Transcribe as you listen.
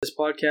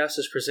podcast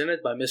is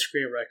presented by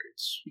Miscreant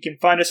Records. You can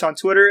find us on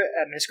Twitter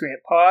at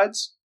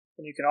MiscreantPods,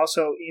 and you can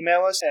also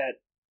email us at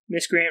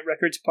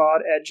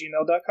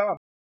miscreantrecordspod@gmail.com.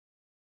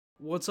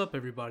 What's up,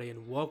 everybody,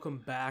 and welcome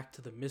back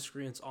to the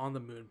Miscreants on the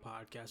Moon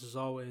podcast. As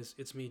always,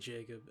 it's me,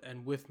 Jacob,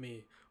 and with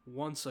me,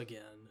 once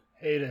again,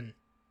 Hayden.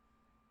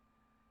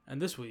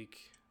 And this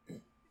week,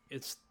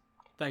 it's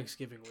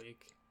Thanksgiving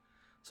week.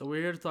 So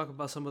we're here to talk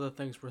about some of the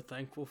things we're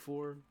thankful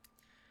for.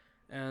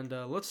 And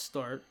let's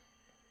start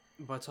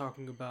by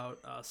talking about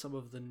some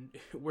of the...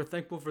 We're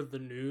thankful for the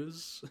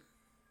news.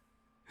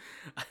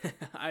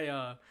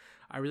 I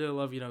really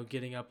love,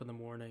 getting up in the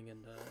morning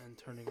and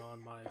turning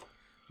on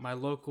my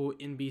local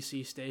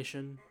NBC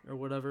station or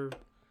whatever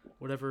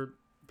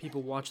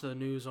people watch the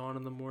news on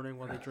in the morning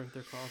while they drink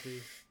their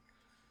coffee.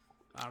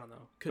 I don't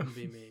know. Couldn't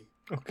be me.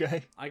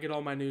 Okay. I get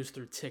all my news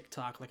through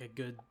TikTok like a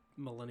good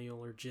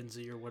millennial or Gen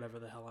Z or whatever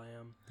the hell I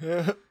am.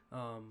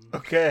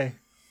 Okay.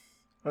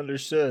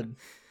 Understood.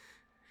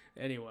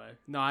 Anyway,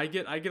 no, I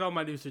get all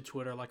my news through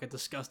Twitter like a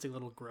disgusting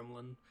little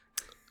gremlin.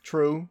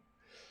 True.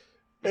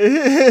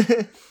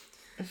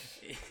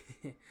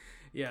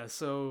 Yeah,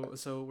 so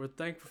we're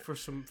thankful for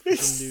some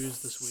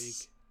news this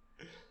week.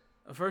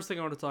 The first thing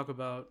I want to talk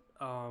about,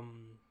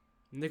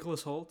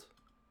 Nicholas Hoult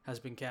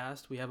has been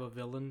cast. We have a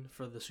villain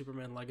for the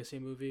Superman Legacy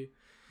movie.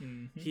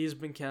 Mm-hmm. He's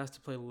been cast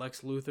to play Lex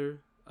Luthor.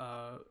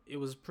 It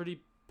was pretty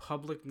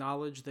public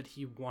knowledge that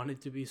he wanted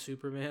to be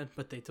Superman,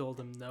 but they told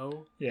him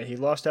no. Yeah, he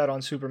lost out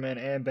on Superman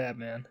and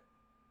Batman.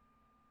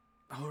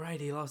 Oh, right,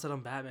 he lost out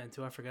on Batman,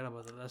 too. I forgot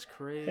about that. That's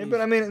crazy. Hey, but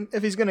I mean,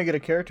 if he's going to get a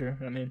character,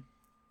 at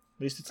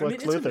least it's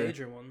Lex Luthor. It's a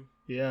major one.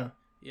 Yeah.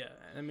 Yeah,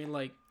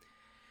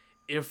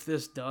 if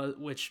this does,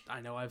 which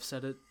I know I've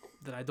said it,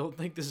 that I don't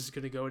think this is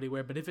going to go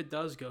anywhere, but if it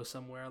does go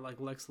somewhere, like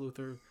Lex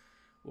Luthor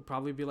will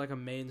probably be like a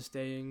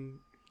mainstaying,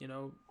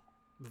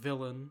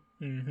 villain.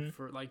 Mm-hmm.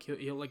 For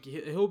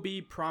he'll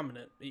be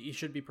prominent. He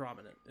should be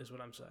prominent, is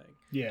what I'm saying.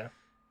 Yeah.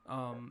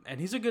 And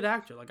he's a good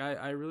actor. Like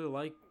I really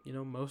like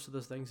most of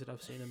the things that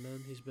I've seen him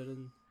in. He's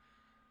been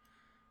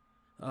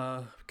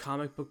in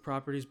comic book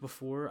properties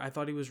before. I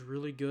thought he was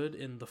really good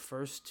in the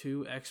first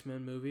two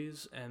X-Men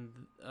movies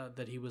and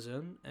that he was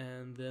in,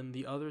 and then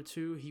the other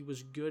two he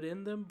was good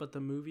in them, but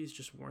the movies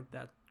just weren't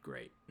that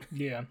great.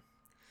 Yeah.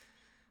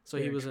 So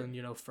he was in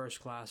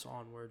First Class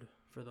onward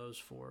for those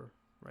four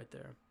right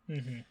there.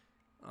 Mm-hmm.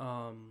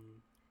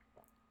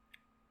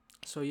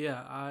 So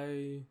yeah,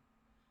 I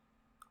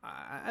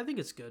think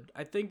it's good.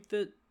 I think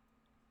that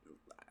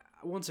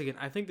once again,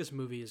 I think this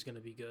movie is going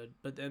to be good.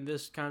 But then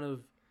this kind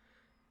of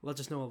lets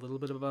us know a little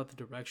bit about the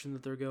direction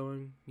that they're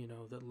going.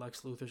 That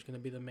Lex Luthor's going to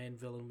be the main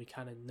villain. We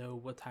kind of know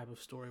what type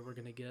of story we're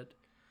going to get.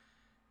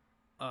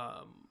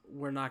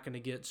 We're not going to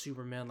get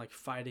Superman like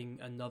fighting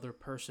another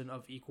person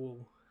of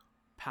equal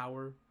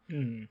power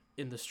in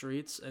the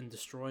streets and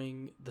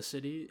destroying the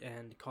city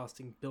and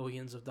costing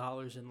billions of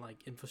dollars in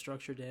like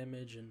infrastructure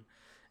damage and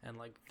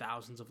like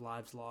thousands of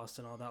lives lost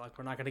and all that. Like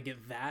we're not going to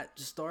get that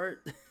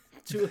start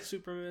to a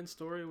Superman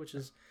story, which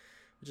is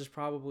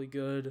probably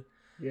good.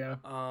 Yeah.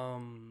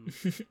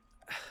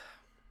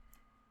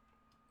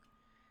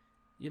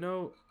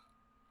 The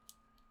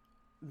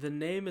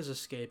name is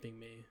escaping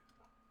me.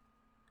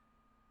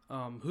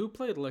 Who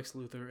played Lex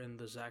Luthor in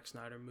the Zack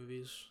Snyder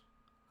movies?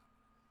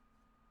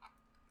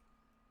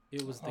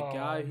 It was the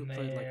guy who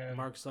played like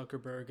Mark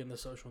Zuckerberg in The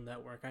Social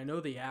Network. I know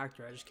the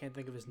actor. I just can't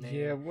think of his name.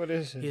 Yeah, what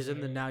is his He's name?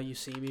 in the Now You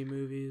See Me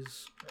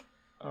movies.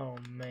 Oh,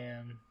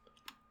 man.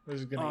 This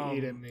is going to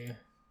eat at me.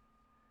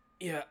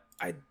 Yeah,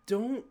 I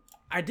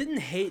didn't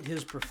hate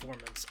his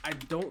performance. I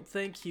don't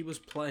think he was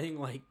playing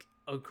like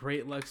a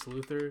great Lex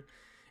Luthor.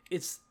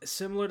 It's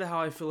similar to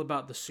how I feel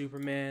about the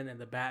Superman and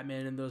the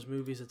Batman in those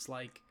movies. It's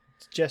like...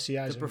 It's Jesse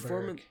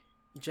Eisenberg.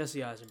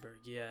 Jesse Eisenberg,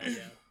 yeah.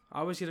 I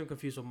always get him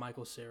confused with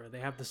Michael Cera. They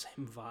have the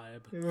same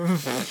vibe.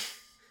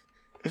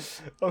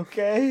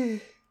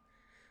 Okay.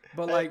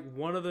 But, like,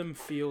 one of them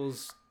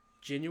feels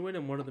genuine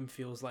and one of them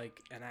feels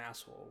like an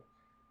asshole.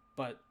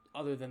 But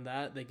other than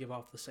that, they give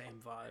off the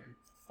same vibe.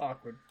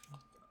 Awkward.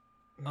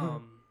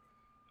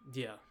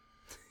 Yeah.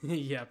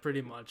 Yeah,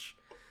 pretty much.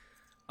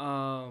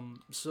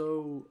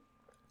 So,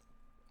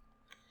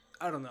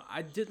 I don't know.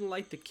 I didn't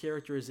like the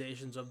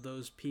characterizations of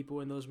those people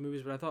in those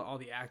movies, but I thought all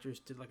the actors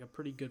did, like, a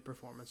pretty good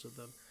performance of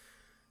them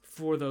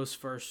for those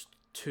first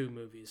two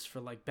movies, for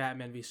like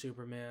Batman v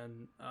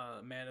Superman,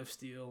 Man of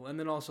Steel, and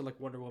then also like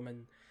Wonder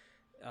Woman,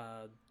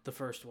 the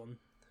first one,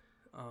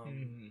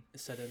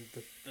 set in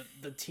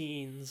the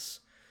teens.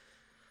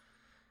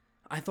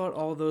 I thought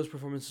all those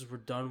performances were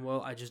done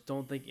well. I just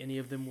don't think any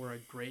of them were a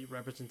great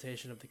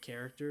representation of the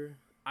character.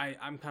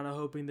 I'm kind of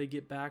hoping they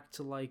get back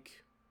to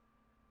like,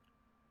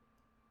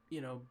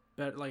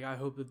 I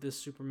hope that this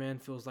Superman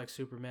feels like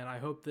Superman. I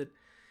hope that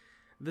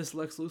this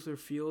Lex Luthor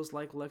feels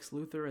like Lex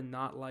Luthor and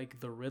not like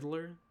the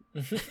Riddler,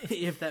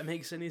 if that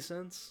makes any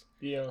sense.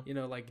 Yeah.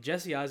 Like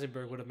Jesse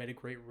Eisenberg would have made a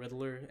great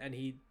Riddler, and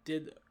he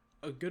did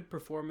a good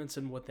performance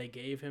in what they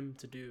gave him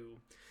to do.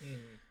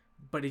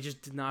 But he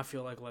just did not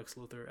feel like Lex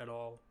Luthor at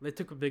all. They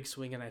took a big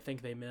swing, and I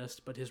think they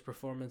missed, but his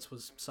performance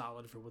was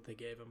solid for what they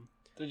gave him.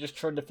 They just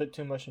tried to fit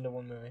too much into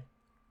one movie.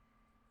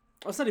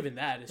 Well, it's not even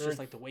that. It's just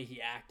like the way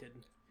he acted.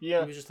 Yeah.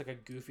 He was just like a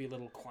goofy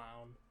little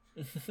clown.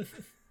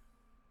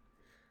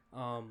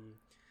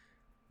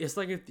 It's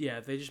like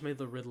if they just made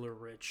the Riddler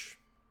rich.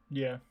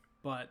 Yeah.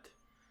 But,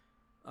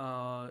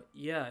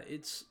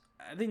 it's.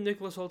 I think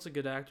Nicholas Holt's a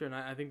good actor, and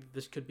I think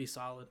this could be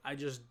solid. I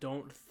just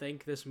don't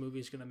think this movie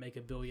is gonna make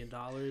 $1 billion,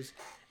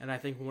 and I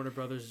think Warner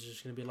Brothers is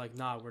just gonna be like,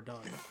 "Nah, we're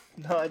done."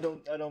 No, I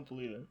don't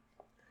believe it.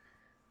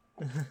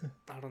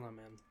 I don't know,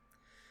 man.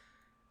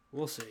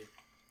 We'll see.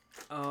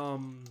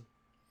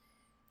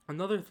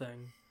 Another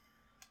thing,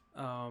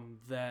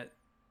 that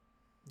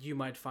you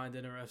might find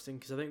interesting,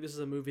 because I think this is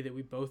a movie that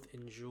we both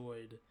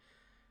enjoyed.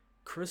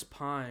 Chris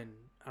Pine,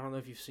 I don't know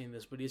if you've seen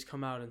this, but he's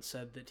come out and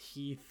said that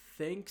he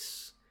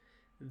thinks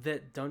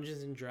that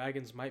Dungeons and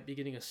Dragons might be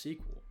getting a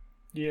sequel.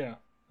 Yeah,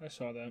 I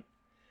saw that.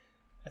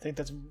 I think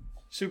that's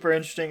super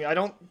interesting. I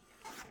don't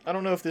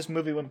know if this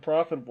movie went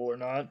profitable or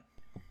not.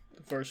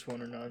 The first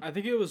one or not. I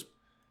think it was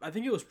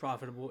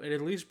profitable. It at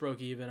least broke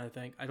even, I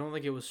think. I don't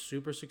think it was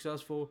super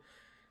successful.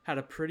 Had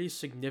a pretty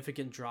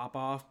significant drop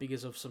off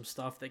because of some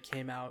stuff that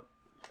came out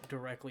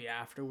directly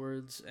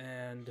afterwards,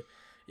 and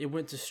it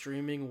went to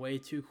streaming way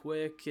too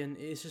quick, and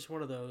it's just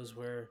one of those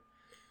where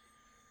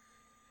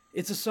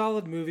it's a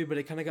solid movie, but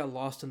it kind of got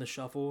lost in the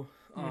shuffle.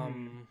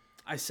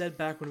 I said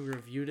back when we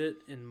reviewed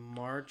it in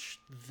March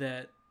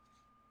that,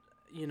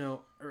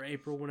 or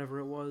April, whenever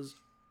it was,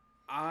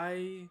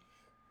 I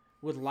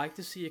would like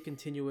to see a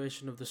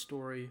continuation of the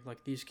story,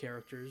 like these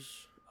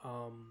characters.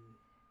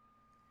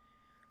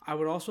 I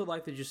would also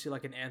like to just see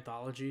like an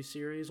anthology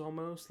series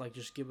almost, like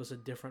just give us a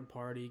different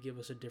party, give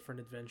us a different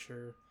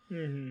adventure.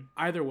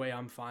 Either way,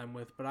 I'm fine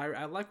with, but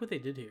I like what they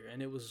did here,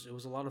 and it was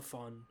a lot of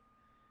fun.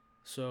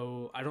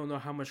 So I don't know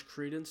how much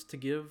credence to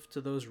give to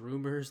those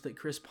rumors that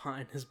Chris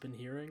Pine has been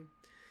hearing,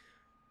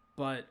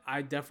 but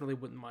I definitely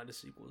wouldn't mind a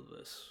sequel to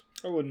this.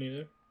 I wouldn't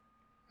either.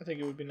 I think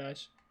it would be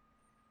nice.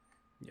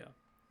 Yeah.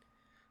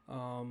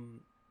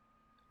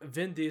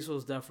 Vin Diesel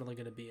is definitely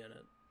going to be in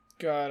it.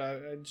 God,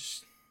 I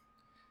just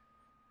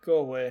go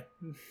away.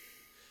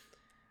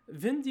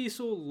 Vin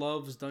Diesel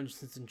loves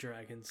Dungeons and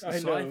Dragons, I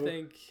so know. I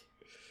think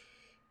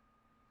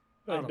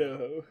I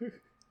know.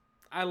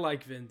 I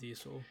like Vin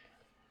Diesel.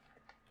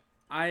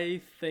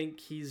 I think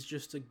he's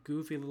just a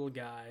goofy little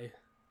guy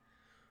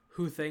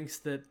who thinks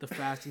that the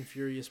Fast and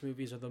Furious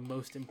movies are the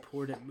most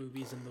important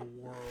movies in the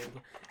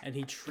world, and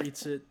he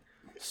treats it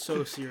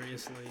so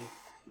seriously,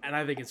 and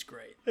I think it's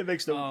great. It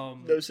makes no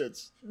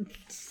sense.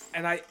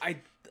 And I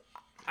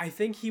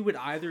think he would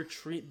either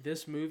treat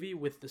this movie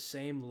with the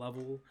same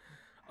level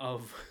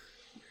of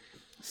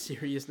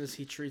seriousness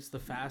he treats the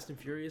Fast and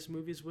Furious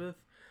movies with,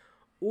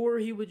 or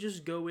he would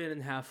just go in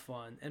and have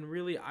fun. And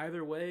really,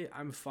 either way,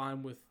 I'm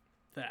fine with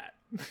that.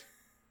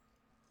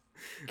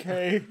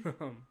 Okay.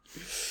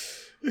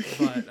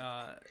 But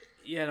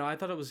I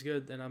thought it was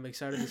good, and I'm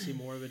excited to see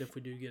more of it if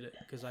we do get it,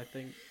 because I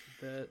think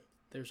that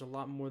there's a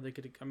lot more they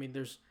could. I mean,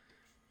 there's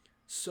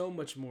so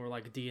much more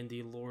like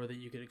D&D lore that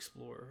you could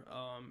explore,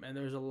 and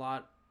there's a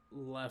lot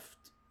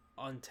left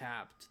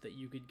untapped that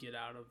you could get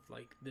out of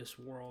like this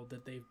world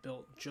that they've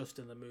built just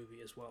in the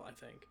movie as well, I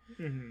think.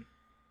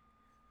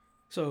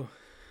 So,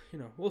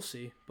 we'll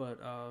see,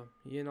 but I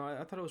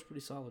thought it was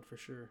pretty solid for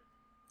sure.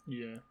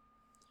 Yeah.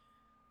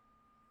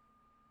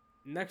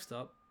 Next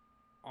up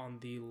on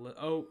the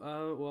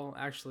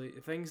actually,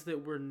 things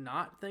that we're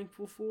not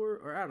thankful for,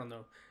 or I don't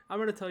know. I'm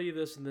going to tell you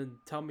this and then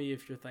tell me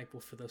if you're thankful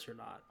for this or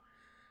not.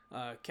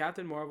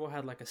 Captain Marvel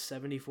had like a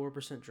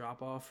 74%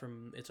 drop off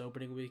from its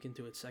opening weekend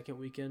to its second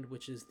weekend,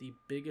 which is the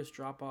biggest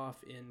drop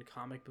off in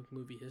comic book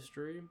movie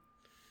history.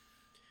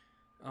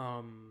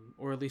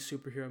 Or at least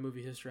superhero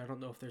movie history. I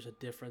don't know if there's a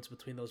difference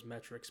between those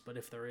metrics, but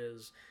if there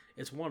is,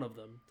 it's one of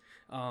them.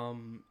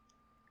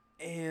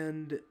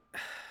 And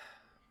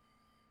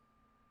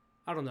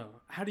I don't know.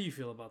 How do you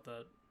feel about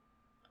that?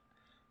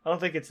 I don't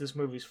think it's this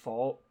movie's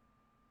fault.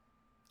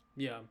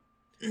 Yeah.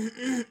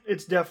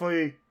 It's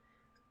definitely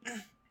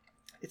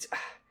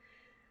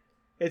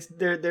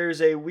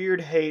there's a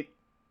weird hate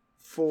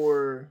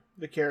for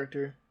the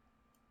character.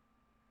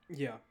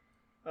 Yeah.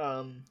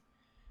 And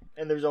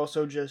there's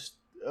also just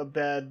a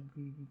bad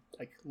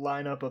like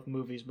lineup of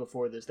movies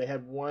before this. They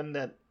had one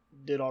that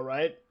did all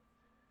right.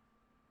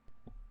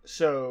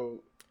 So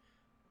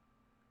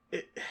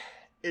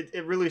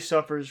it really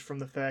suffers from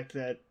the fact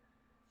that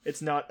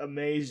it's not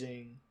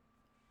amazing,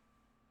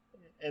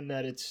 and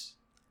that it's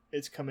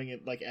coming in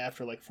like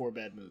after like 4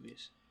 bad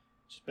movies,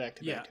 just back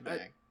to back to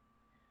back.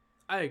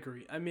 I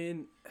agree. I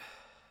mean,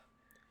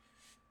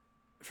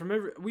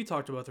 we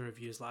talked about the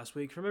reviews last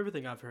week. From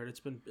everything I've heard,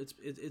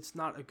 it's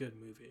not a good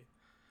movie.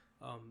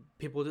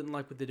 People didn't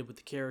like what they did with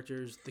the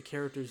characters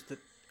that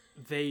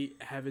they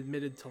have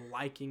admitted to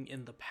liking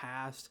in the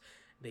past.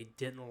 They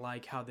didn't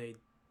like how they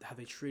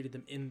treated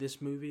them in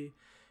this movie,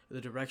 the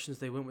directions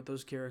they went with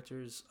those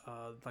characters,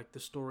 like the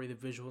story, the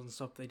visuals and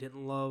stuff they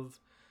didn't love.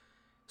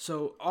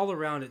 So all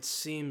around it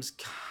seems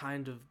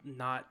kind of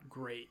not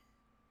great.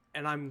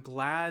 And I'm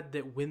glad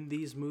that when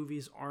these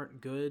movies aren't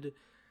good,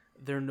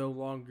 they're no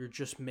longer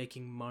just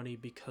making money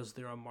because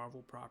they're a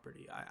Marvel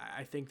property.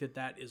 I think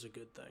that is a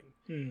good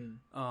thing.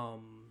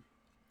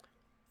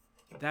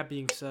 That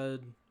being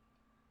said,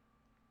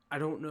 I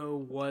don't know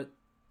what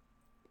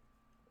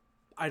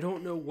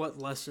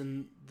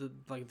lesson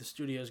the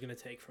studio is going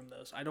to take from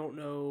this. I don't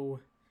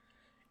know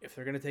if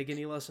they're going to take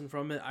any lesson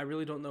from it. I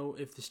really don't know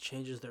if this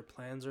changes their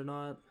plans or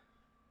not.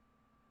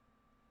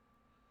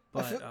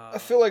 But I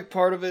feel like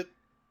part of it,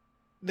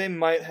 they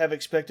might have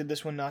expected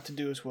this one not to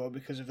do as well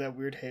because of that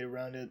weird hate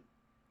around it,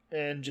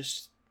 and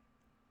just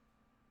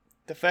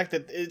the fact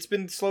that it's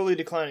been slowly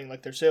declining,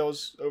 like their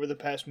sales over the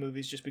past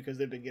movies, just because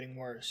they've been getting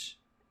worse.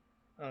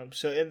 And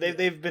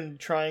they've been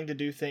trying to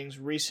do things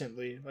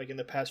recently, like in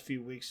the past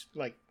few weeks,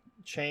 like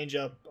change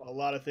up a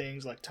lot of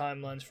things, like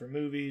timelines for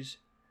movies.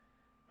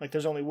 Like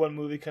there's only one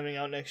movie coming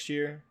out next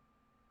year.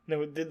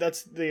 No,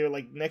 that's the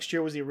like next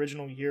year was the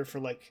original year for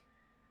like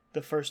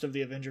the first of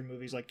the Avenger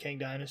movies, like Kang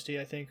Dynasty,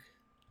 I think,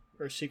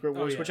 or Secret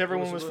Wars, whichever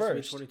one was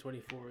first.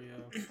 2024,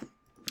 yeah.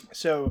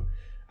 So,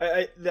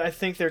 I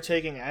think they're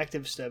taking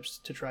active steps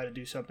to try to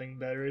do something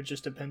better. It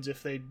just depends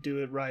if they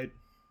do it right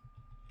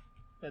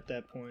at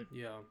that point.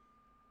 Yeah.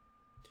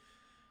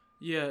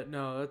 Yeah,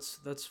 no,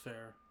 that's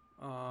fair.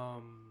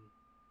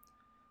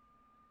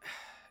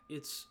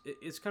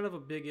 It's kind of a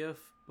big if,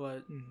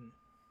 but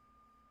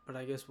but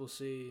I guess we'll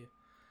see.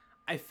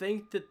 I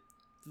think that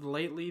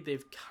lately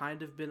they've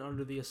kind of been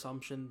under the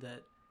assumption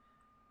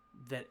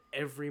that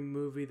every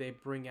movie they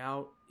bring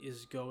out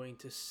is going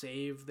to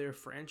save their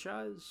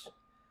franchise,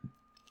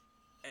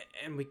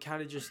 and we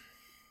kind of just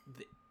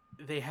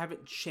they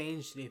haven't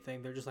changed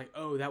anything. They're just like,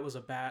 oh, that was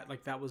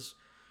that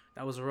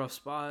was a rough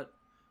spot.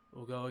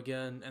 We'll go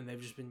again, and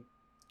they've just been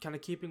kind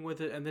of keeping with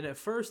it. And then at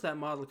first that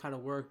model kind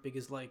of worked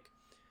because like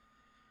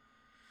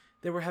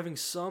they were having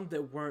some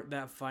that weren't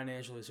that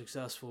financially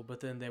successful, but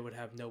then they would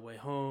have No Way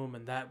Home,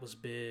 and that was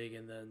big,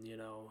 and then, you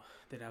know,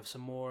 they'd have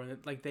some more, and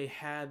like they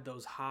had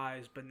those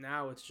highs, but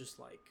now it's just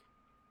like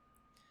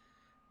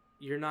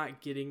you're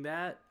not getting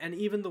that. And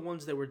even the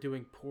ones that were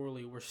doing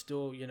poorly were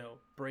still, you know,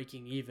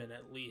 breaking even.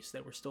 At least they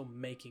were still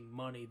making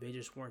money. They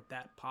just weren't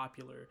that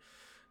popular.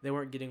 They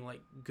weren't getting like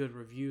good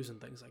reviews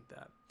and things like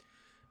that.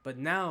 But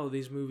now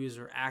these movies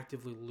are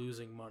actively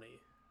losing money.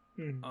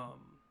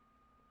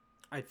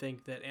 I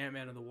think that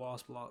Ant-Man and the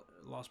Wasp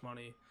lost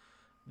money.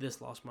 This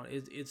lost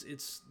money.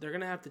 It's they're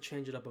gonna have to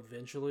change it up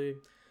eventually.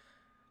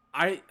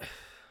 I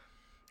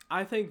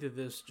think that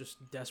this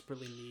just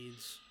desperately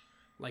needs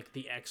like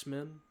the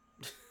X-Men.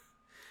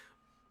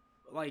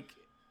 Like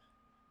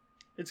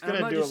it's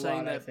gonna do a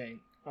lot. I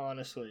think,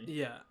 honestly.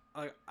 Yeah,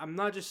 I'm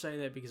not just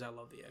saying that because I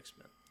love the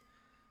X-Men.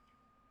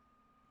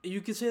 You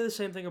could say the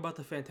same thing about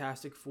the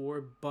Fantastic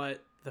Four,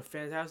 but the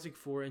Fantastic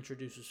Four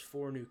introduces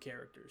 4 new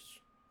characters.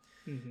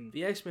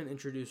 The X-Men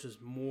introduces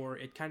more.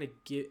 It kind of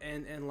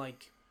and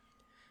like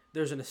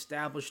there's an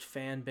established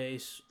fan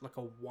base, like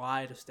a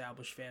wide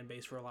established fan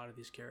base for a lot of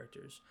these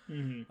characters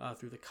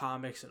through the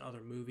comics and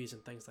other movies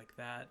and things like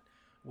that.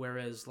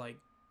 Whereas like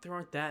there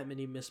aren't that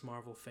many Miss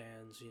Marvel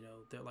fans. You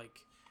know,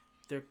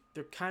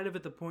 they're kind of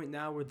at the point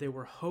now where they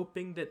were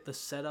hoping that the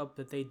setup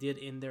that they did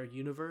in their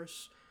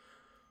universe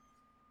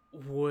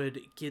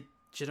would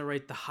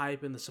generate the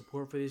hype and the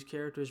support for these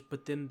characters,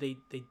 but then they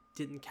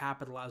didn't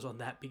capitalize on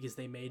that because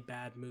they made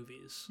bad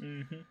movies.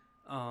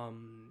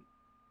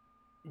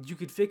 You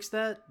could fix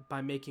that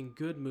by making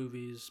good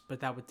movies,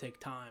 but that would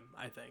take time,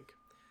 I think.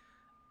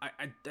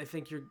 I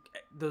think you're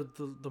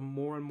the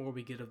more and more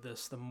we get of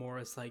this, the more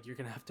it's like you're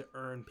gonna have to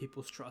earn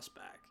people's trust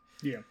back.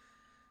 Yeah,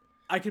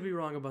 I could be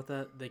wrong about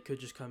that. They could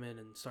just come in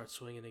and start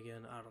swinging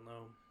again. I don't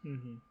know.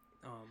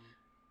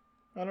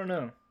 I don't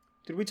know.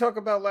 Did we talk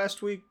about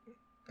last week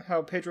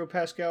how Pedro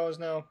Pascal is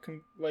now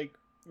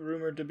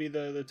rumored to be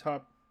the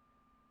top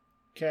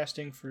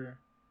casting for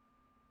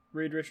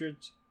Reed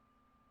Richards?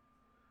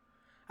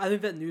 I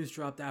think that news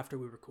dropped after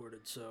we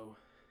recorded, so.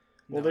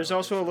 Well, there's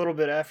also a little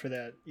bit after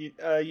that.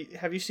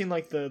 Have you seen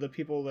like the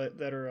people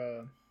that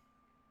are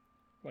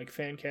like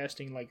fan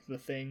casting like The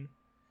Thing,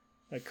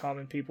 like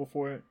common people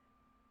for it?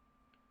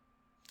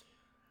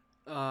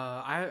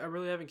 I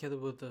really haven't kept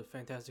up with the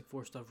Fantastic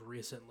Four stuff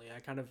recently.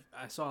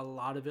 I saw a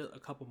lot of it a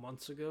couple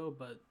months ago,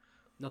 but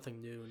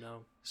nothing new.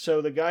 No.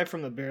 So the guy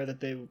from The Bear that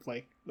they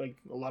like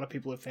a lot of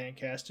people have fan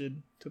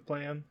casted to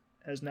play him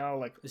has now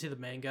like. Is he the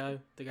main guy?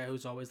 The guy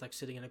who's always like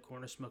sitting in a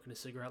corner smoking a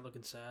cigarette,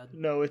 looking sad?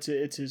 No, it's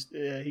his.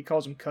 He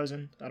calls him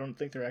cousin. I don't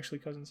think they're actually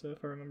cousins, though,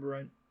 if I remember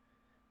right.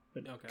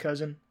 But okay.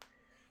 Cousin.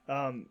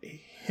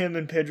 Him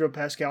and Pedro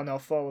Pascal now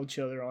follow each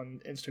other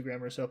on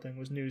Instagram or something.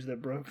 Was news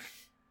that broke.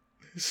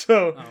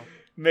 So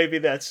maybe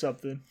that's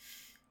something.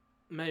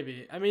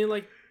 Maybe. I mean,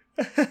 like,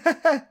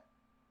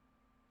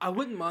 I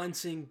wouldn't mind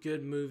seeing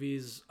good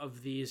movies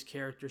of these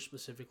characters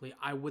specifically.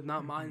 I would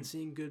not mind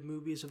seeing good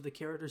movies of the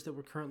characters that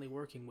we're currently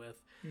working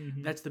with.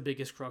 That's the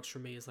biggest crux for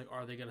me is, like,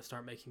 are they going to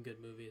start making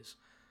good movies?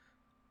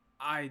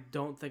 I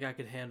don't think I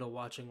could handle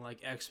watching, like,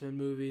 X-Men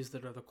movies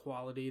that are the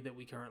quality that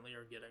we currently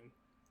are getting.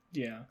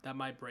 Yeah. That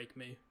might break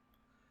me.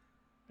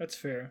 That's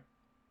fair.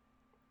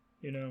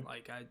 You know?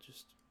 Like,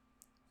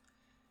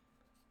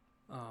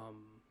 All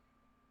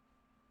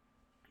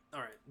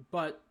right,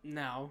 but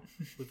now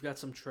we've got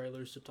some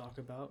trailers to talk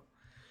about.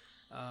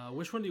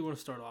 Which one do you want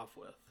to start off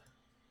with?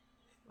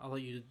 I'll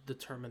let you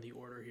determine the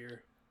order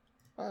here.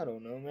 I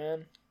don't know,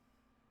 man.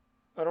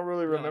 I don't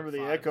really We got, remember like,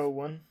 the 5. Echo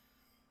one.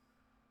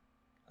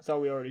 I thought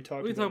we already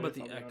talked We can about talk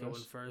it. about the if I'll be Echo one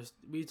honest. first.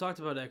 We talked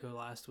about Echo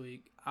last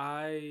week.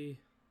 My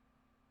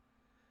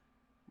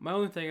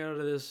only thing out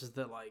of this is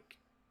that, like,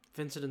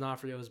 Vincent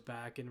D'Onofrio is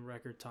back in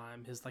record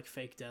time. His, like,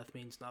 fake death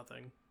means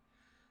nothing.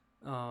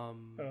 Oh,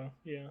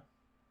 yeah.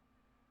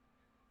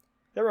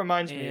 That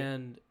reminds me.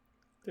 And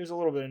There's a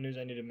little bit of news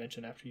I need to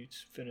mention after you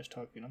finish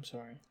talking. I'm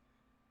sorry.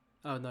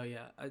 oh no,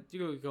 yeah,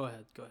 you go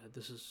ahead. Go ahead.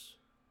 This is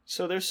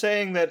So they're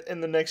saying that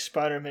in the next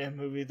Spider-Man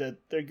movie that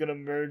they're gonna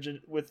merge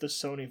it with the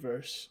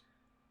Sonyverse.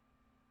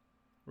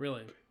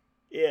 really.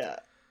 Yeah.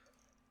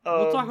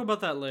 We'll talk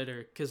about that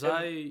later, because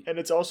and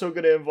it's also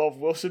gonna involve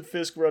Wilson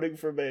Fisk running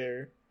for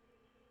mayor,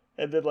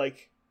 and then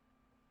like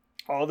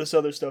all this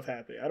other stuff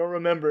happening. I don't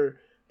remember,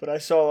 but I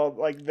saw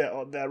like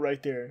that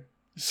right there.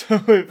 So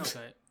it's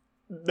okay.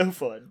 no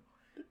fun.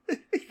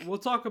 We'll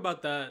talk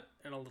about that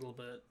in a little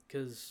bit,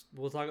 because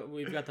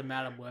we've got the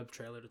Madam Web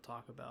trailer to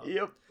talk about.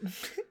 Yep.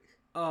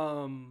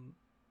 I'm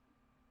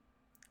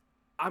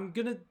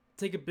gonna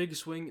take a big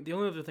swing. The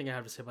only other thing I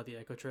have to say about the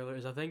Echo trailer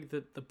is I think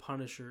that the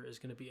Punisher is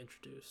gonna be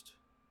introduced.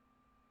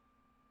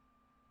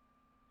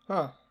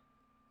 Huh.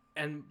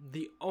 And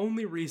the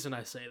only reason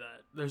I say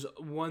that, there's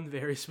one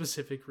very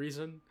specific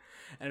reason,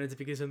 and it's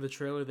because in the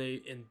trailer they,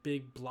 in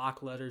big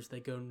block letters, they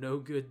go, "No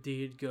good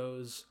deed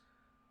goes,"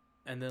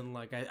 and then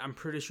like I'm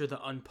pretty sure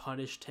the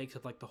Unpunished takes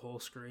up like the whole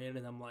screen,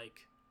 and I'm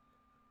like,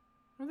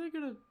 are they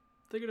gonna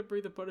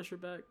bring the Punisher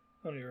back?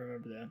 I don't even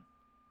remember that.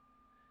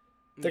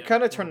 They're Yeah,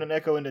 kind of well, turning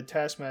Echo into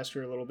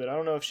Taskmaster a little bit. I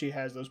don't know if she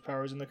has those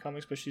powers in the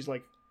comics, but she's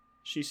like,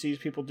 she sees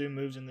people do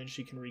moves and then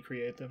she can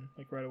recreate them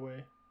like right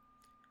away.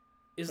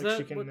 Is like, she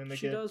that can what mimic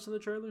she it. does in the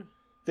trailer?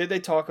 They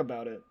talk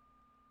about it.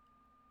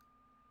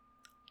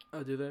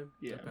 Oh, do they?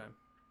 Yeah. Okay.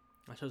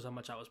 That shows how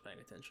much I was paying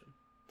attention.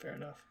 Fair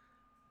enough.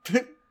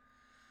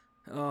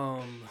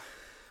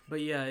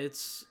 But yeah, it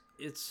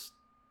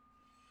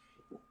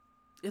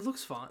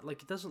looks fine.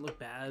 Like, it doesn't look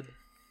bad.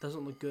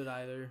 Doesn't look good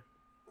either.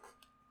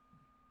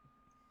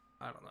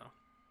 I don't know.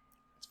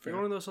 It's You fair.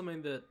 want to know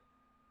something that...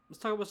 Let's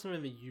talk about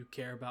something that you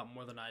care about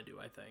more than I do,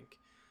 I think.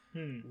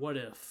 What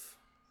If?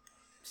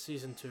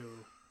 Season 2.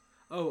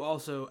 Oh,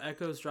 also,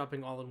 Echo's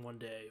dropping all in one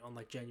day on,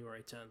 like,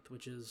 January 10th,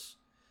 which is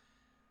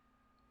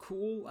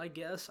cool, I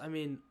guess. I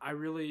mean,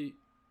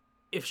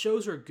 if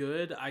shows are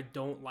good, I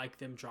don't like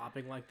them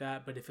dropping like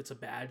that, but if it's a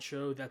bad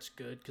show, that's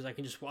good, because I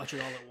can just watch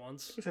it all at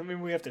once. I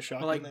mean, we have to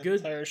shock like, the good-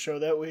 entire show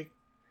that week.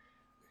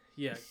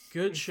 Yeah,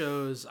 good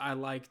shows, I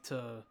like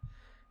to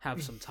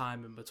have some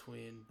time in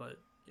between, but,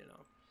 you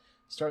know.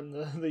 Starting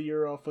the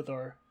year off with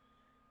our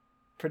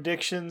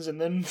predictions and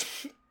then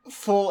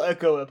full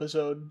Echo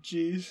episode.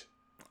 Jeez.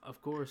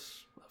 Of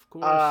course.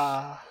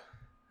 Ah,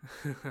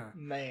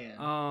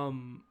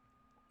 man.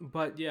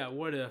 But yeah,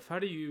 What If? How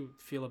do you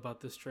feel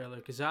about this trailer?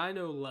 Because I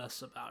know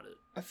less about it.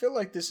 I feel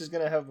like this is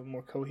gonna have a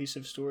more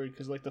cohesive story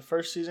because like the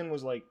first season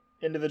was like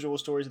individual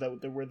stories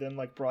that were then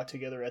like brought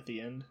together at the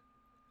end.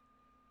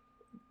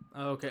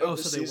 Okay. Of Oh,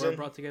 the so they were season.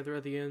 brought together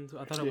at the end?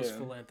 I thought it was Yeah.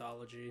 full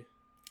anthology.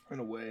 In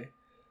a way.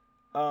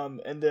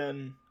 And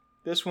then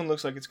this one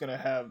looks like it's gonna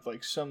have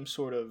like some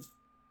sort of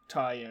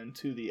tie-in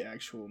to the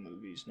actual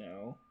movies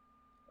now,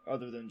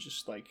 other than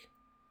just like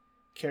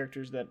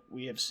characters that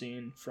we have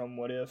seen from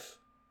What If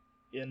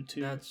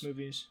into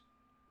movies.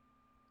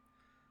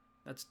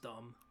 That's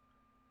dumb.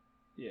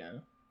 Yeah,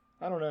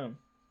 I don't know.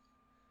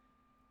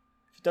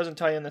 If it doesn't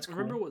tie in, that's cool.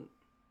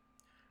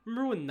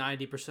 Remember when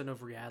 90%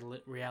 of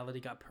reality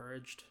got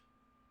purged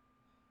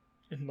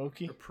In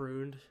Loki. or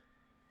pruned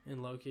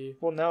in Loki?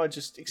 Well, now it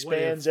just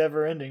expands,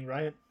 ever ending,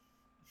 right?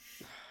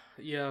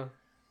 Yeah.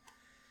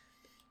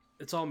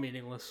 It's all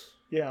meaningless.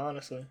 Yeah,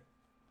 honestly.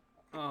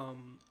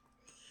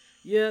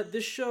 Yeah,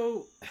 this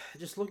show,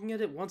 just looking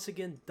at it once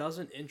again,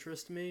 doesn't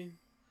interest me.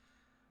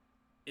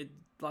 It,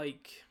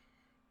 like,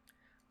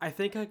 I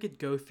think I could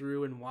go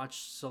through and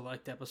watch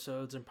select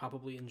episodes and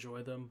probably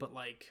enjoy them, but,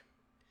 like,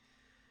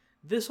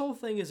 this whole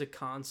thing is a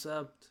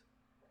concept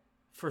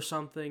for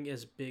something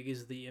as big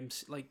as the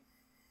MC. Like,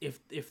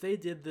 if they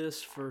did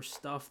this for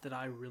stuff that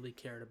I really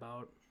cared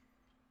about,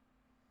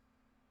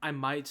 I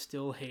might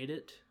still hate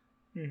it.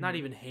 Mm-hmm. Not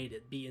even hate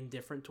it, be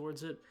indifferent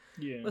towards it.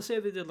 Yeah. Let's say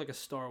they did like a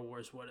Star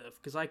Wars What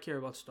If, because I care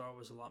about Star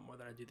Wars a lot more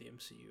than I do the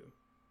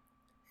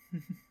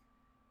MCU.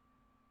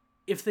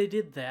 If they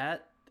did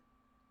that,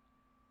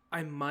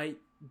 I might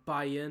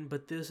buy in,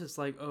 but this is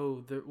like,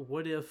 oh,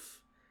 what if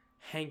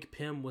Hank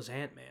Pym was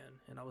Ant-Man?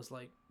 And I was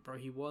like, bro,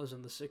 he was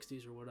in the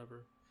 60s or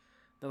whatever.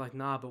 They're like,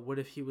 nah, but what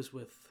if he was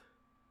with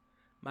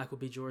Michael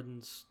B.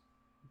 Jordan's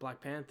Black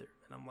Panther?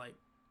 And I'm like,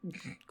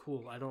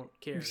 cool, I don't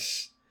care.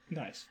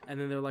 Nice. And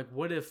then they're like,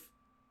 what if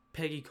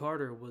Peggy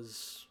Carter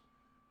was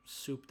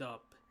souped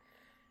up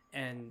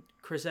and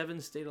Chris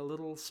Evans stayed a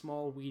little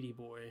small weedy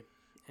boy?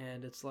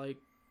 And it's like,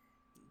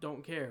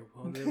 don't care.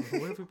 Well,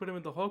 what if we put him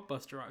in the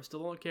Hulkbuster arm?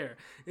 Still don't care.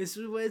 It's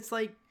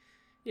like,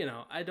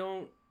 I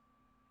don't.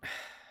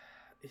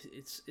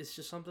 It's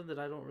just something that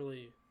I don't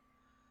really.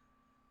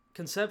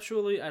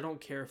 Conceptually, I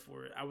don't care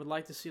for it. I would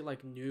like to see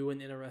like new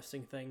and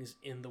interesting things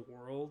in the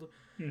world,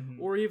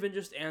 or even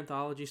just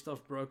anthology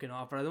stuff broken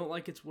off. But I don't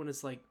like it's when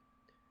it's like,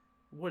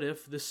 what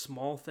if this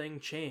small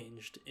thing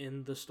changed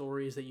in the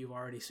stories that you've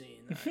already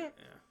seen?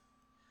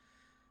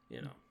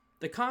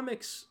 The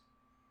comics,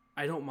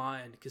 I don't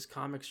mind because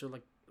comics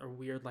are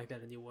weird like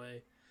that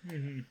anyway,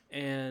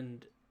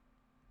 and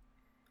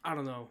I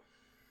don't know.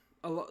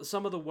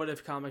 Some of the what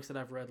if comics that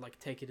I've read like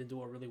take it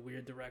into a really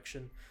weird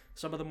direction.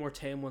 Some of the more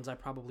tame ones I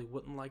probably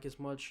wouldn't like as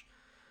much.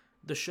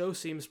 The show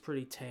seems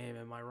pretty tame.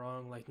 Am I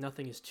wrong? Like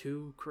nothing is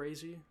too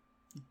crazy.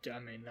 I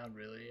mean, not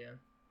really. Yeah.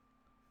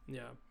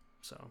 Yeah.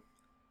 So,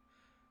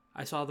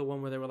 I saw the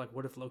one where they were like,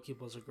 "What if Loki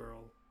was a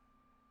girl?"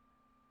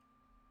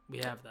 We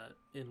have that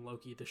in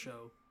Loki the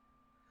show.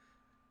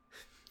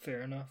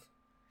 Fair enough.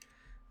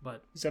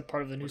 But is that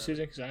part of the new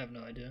season? Because I have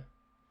no idea.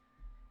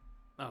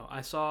 Oh,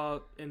 I saw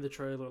in the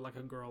trailer like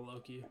a girl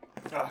Loki.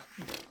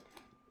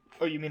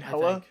 Oh, you mean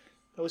Hela?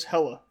 That was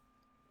Hela.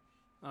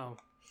 Oh,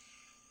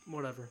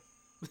 whatever.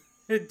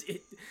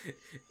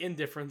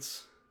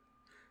 Indifference.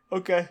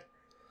 Okay.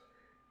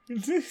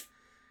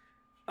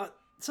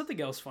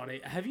 Something else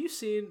funny. Have you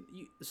seen?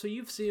 So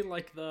you've seen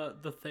like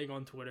the thing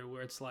on Twitter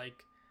where it's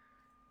like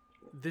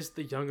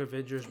the Young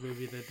Avengers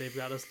movie that they've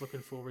got us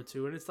looking forward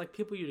to, and it's like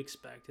people you'd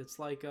expect. It's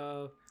like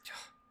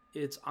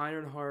it's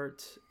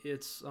Ironheart.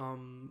 It's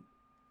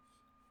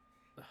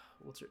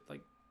what's her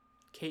like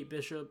Kate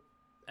Bishop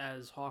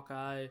as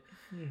Hawkeye,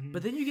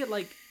 but then you get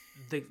like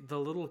the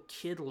little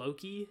kid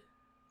Loki,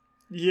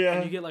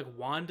 and you get like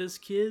Wanda's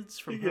kids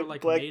from her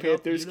like Black made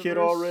Panther's up kid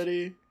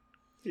already.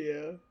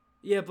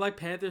 Yeah, Black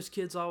Panther's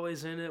kid's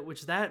always in it,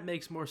 which that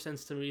makes more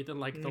sense to me than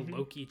like the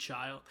Loki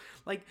child.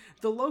 Like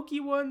the Loki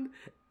one,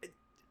 it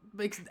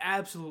makes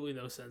absolutely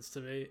no sense to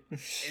me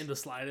in the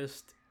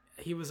slightest.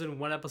 He was in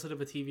one episode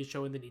of a TV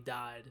show and then he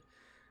died.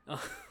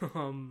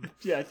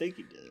 Yeah, I think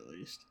he did at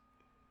least.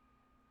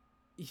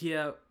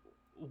 Yeah,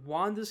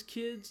 Wanda's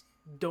kids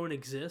don't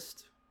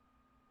exist.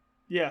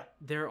 Yeah.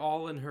 They're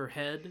all in her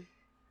head.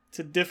 It's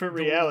a different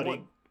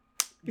reality.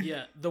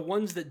 Yeah, the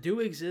ones that do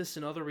exist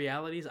in other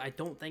realities, I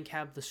don't think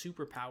have the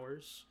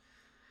superpowers.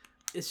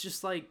 It's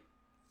just like,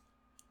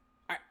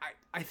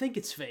 I think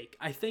it's fake.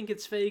 I think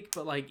it's fake,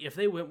 but like, if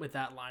they went with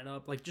that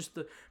lineup, like just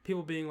the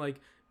people being like,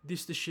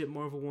 this the shit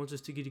Marvel wants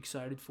us to get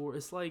excited for,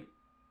 it's like,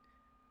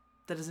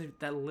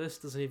 that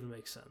list doesn't even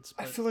make sense.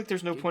 I feel like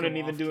there's no point in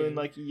even doing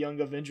like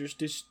Young Avengers.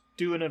 Just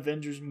do an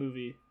Avengers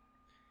movie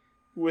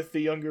with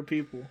the younger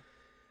people.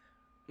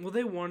 Well,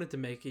 they wanted to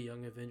make a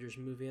Young Avengers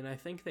movie, and I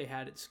think they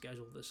had it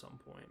scheduled at some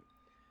point.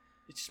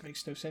 It just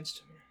makes no sense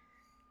to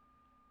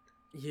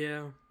me.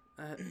 Yeah.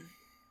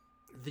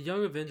 The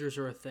Young Avengers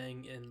are a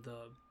thing in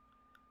the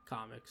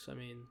comics. I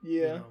mean,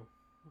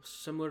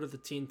 similar to the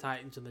Teen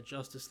Titans and the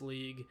Justice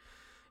League.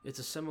 It's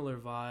a similar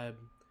vibe.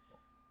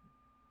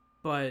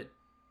 But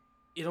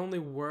it only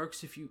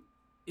works if you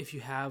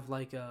have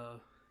like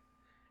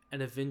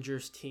an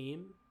Avengers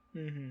team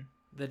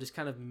that is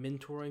kind of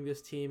mentoring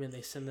this team, and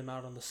they send them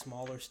out on the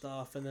smaller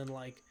stuff, and then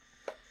like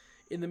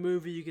in the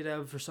movie you could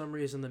have, for some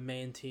reason, the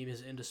main team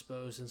is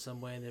indisposed in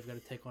some way and they've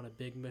got to take on a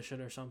big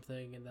mission or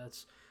something, and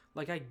that's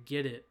like, I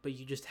get it, but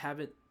you just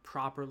haven't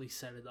properly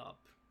set it up.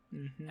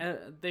 And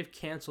they've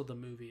canceled the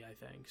movie, I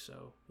think,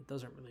 so it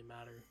doesn't really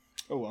matter.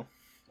 Oh well.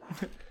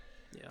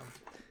 Yeah,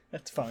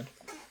 that's fine.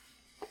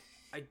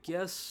 I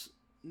guess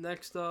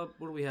next up,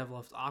 what do we have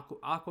left?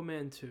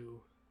 Aquaman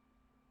 2.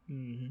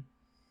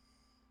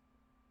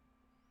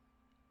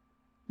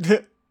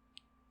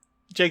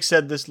 Jake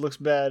said this looks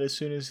bad as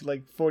soon as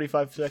like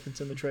 45 seconds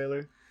in the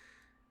trailer.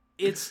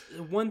 It's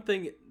one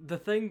thing. The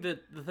thing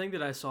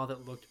that I saw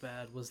that looked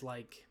bad was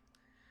like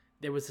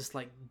there was this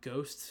like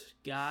ghost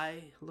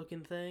guy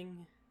looking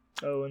thing.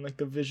 Oh, and like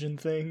the vision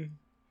thing.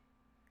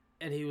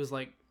 And he was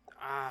like,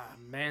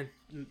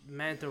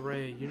 Manta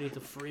Ray, you need to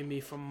free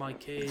me from my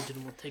cage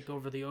and we'll take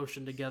over the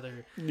ocean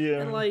together. Yeah.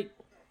 And like,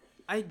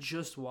 I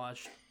just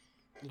watched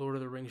Lord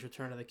of the Rings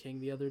Return of the King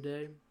the other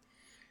day.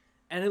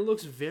 And it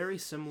looks very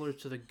similar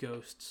to the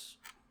ghosts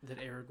that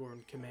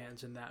Aragorn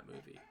commands in that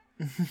movie.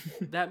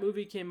 That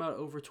movie came out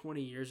over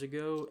 20 years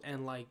ago,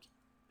 and like,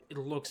 it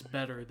looks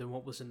better than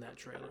what was in that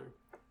trailer.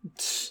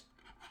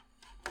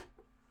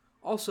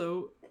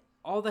 Also,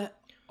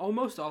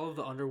 almost all of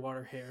the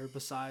underwater hair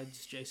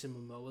besides Jason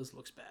Momoa's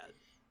looks bad.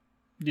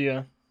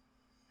 Yeah.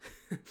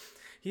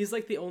 He's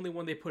like the only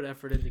one they put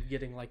effort into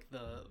getting like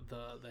the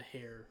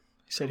hair.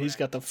 He said he's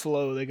got the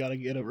flow, they gotta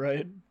get it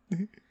right.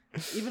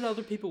 Even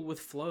other people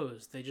with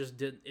flows, it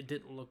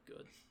didn't look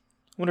good.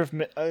 I wonder if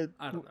I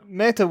don't know.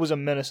 Manta was a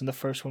menace in the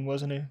first one,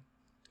 wasn't he?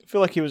 I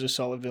feel like he was a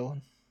solid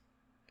villain.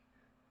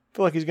 I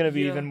feel like he's gonna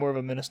be even more of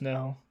a menace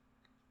now.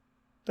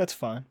 That's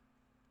fine.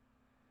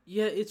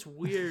 Yeah, it's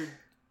weird.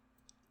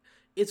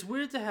 It's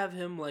weird to have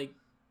him like,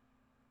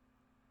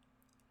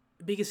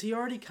 because he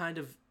already kind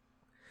of.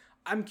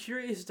 I'm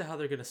curious as to how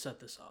they're gonna set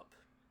this up,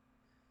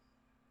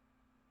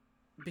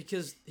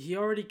 because he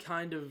already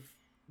kind of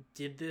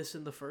did this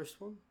in the first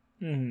one.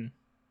 Mm-hmm.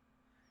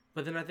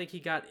 But then I think he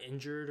got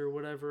injured or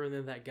whatever, and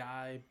then that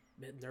guy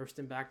nursed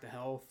him back to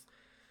health.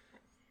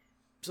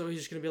 So he's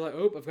just going to be like,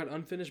 oh, I've got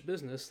unfinished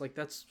business. Like,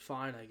 that's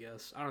fine, I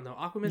guess. I don't know.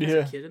 Aquaman is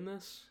a kid in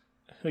this?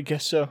 I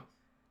guess so.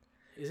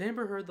 Is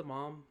Amber Heard the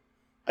mom?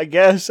 I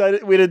guess.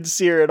 We didn't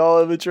see her at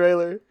all in the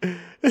trailer. Yeah,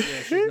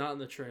 she's not in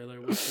the trailer,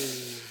 which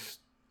is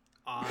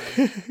odd.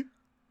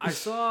 I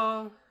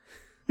saw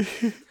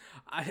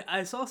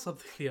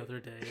something the other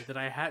day that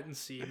I hadn't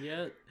seen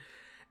yet.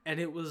 And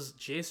it was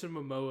Jason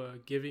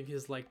Momoa giving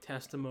his, like,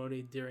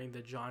 testimony during the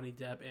Johnny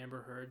Depp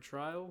Amber Heard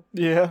trial.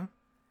 Yeah.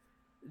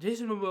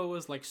 Jason Momoa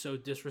was, like, so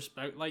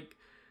disrespectful.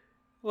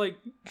 Like,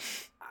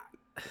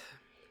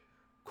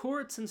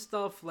 courts and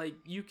stuff, like,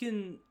 you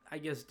can, I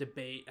guess,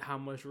 debate how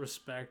much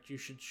respect you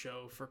should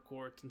show for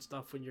courts and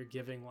stuff when you're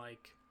giving,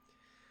 like,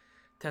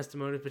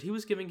 testimony. But he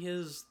was giving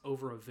his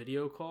over a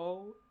video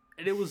call,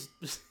 and it was,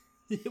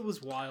 it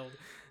was wild.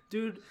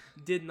 Dude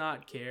did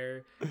not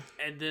care.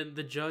 And then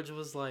the judge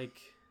was like,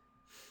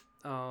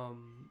 I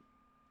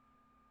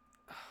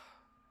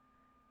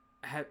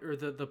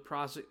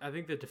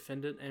think the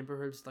defendant, Amber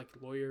Heard's like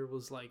lawyer,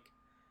 was like,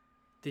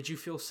 did you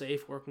feel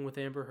safe working with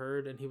Amber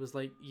Heard? And he was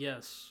like,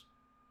 yes.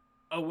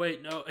 Oh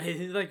wait, no. And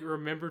he like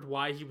remembered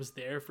why he was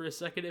there for a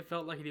second. It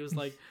felt like, and he was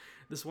like,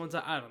 this one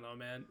time, I don't know,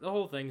 man. The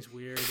whole thing's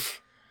weird.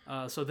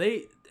 So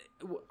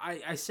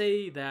I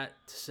say that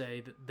to say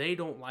that they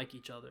don't like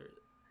each other.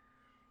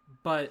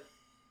 But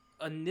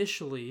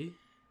initially,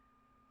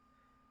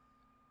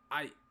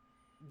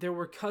 there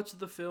were cuts of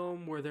the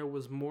film where there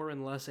was more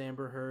and less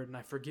Amber Heard, and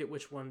I forget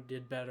which one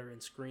did better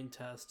in screen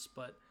tests,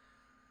 but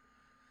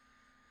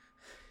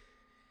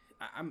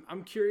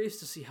I'm curious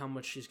to see how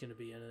much she's going to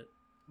be in it.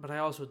 But I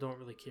also don't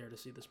really care to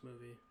see this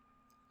movie.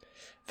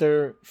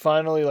 They're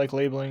finally like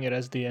labeling it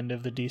as the end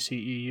of the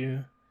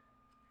DCEU.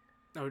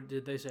 Oh,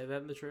 did they say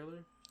that in the trailer?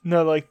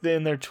 No, like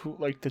in their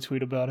the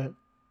tweet about it.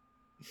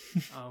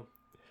 Oh.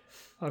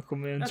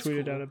 Aquaman That's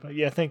tweeted cool. out about it.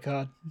 Yeah, thank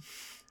God.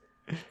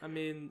 I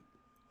mean,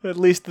 at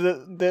least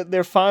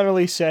they're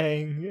finally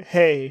saying,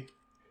 hey,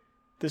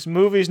 this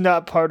movie's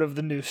not part of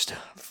the new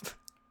stuff.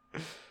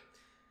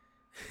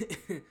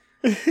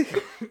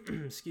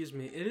 excuse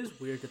me, it is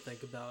weird to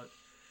think about.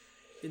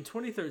 In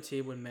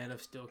 2013, when Man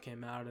of Steel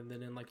came out, and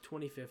then in like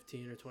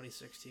 2015 or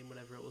 2016,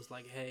 whenever it was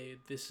like, hey,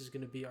 this is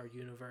going to be our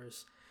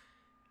universe.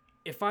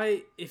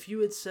 If you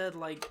had said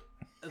like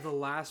the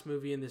last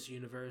movie in this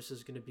universe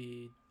is going to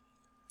be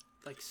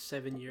like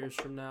 7 years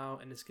from now,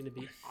 and it's going to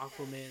be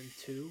Aquaman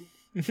 2,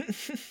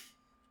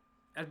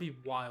 that'd be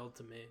wild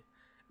to me.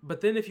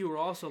 But then if you were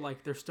also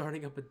like, they're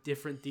starting up a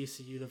different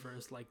DC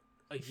universe like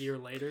a year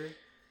later,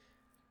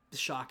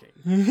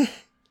 shocking.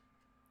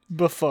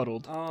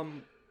 Befuddled.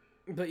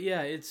 But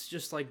yeah, it's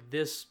just like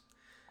this.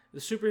 The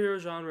superhero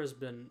genre has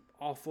been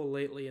awful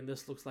lately, and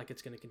this looks like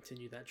it's going to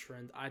continue that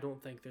trend. I don't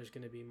think there's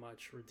going to be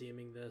much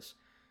redeeming this.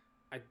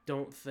 I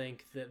don't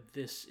think that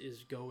this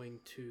is going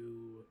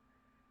to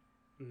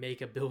make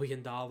 $1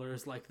 billion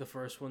like the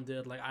first one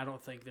did. Like, I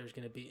don't think this is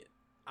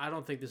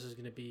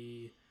going to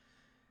be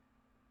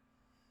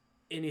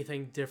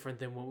anything different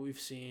than what we've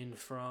seen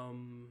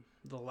from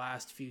the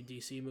last few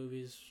DC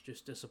movies.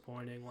 Just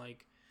disappointing.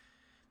 Like,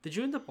 did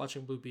you end up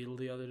watching Blue Beetle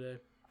the other day?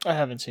 I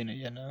haven't seen it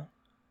yet, no.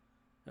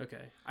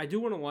 Okay. I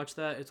do want to watch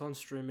that. It's on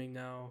streaming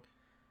now.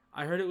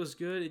 I heard it was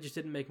good. It just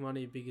didn't make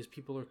money because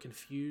people are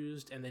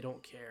confused and they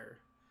don't care.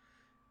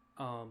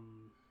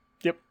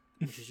 Yep.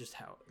 Which is just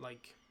how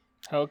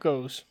it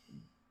goes.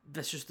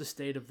 That's just the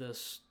state of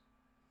this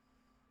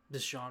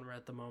genre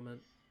at the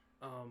moment.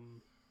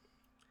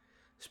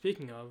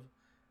 Speaking of,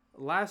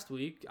 last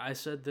week I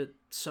said that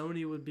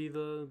Sony would be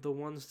the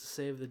ones to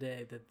save the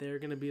day. That they're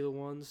going to be the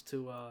ones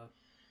to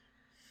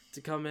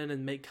come in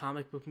and make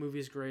comic book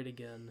movies great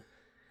again.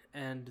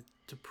 And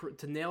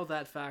to nail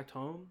that fact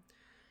home,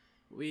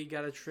 we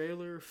got a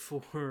trailer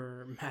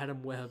for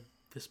Madam Web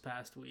this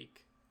past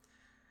week.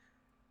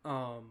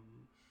 What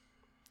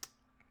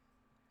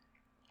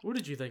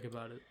did you think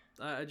about it?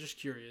 I'm just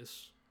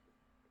curious.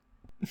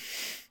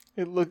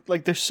 It looked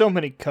like there's so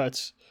many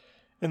cuts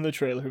in the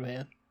trailer,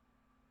 man.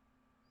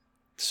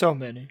 So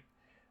many.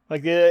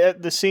 Like,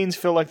 the scenes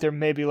feel like they're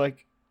maybe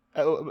like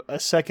a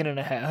second and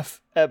a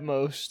half at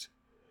most.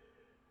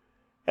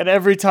 And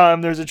every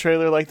time there's a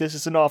trailer like this,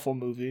 it's an awful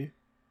movie.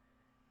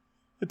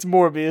 It's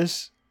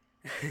Morbius.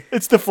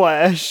 It's The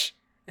Flash.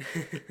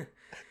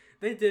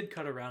 They did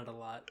cut around a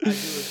lot. I do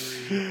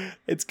agree.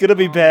 It's gonna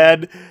be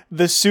bad.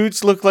 The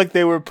suits look like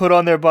they were put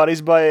on their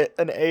bodies by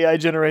an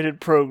AI-generated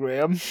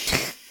program.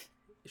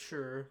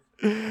 Sure.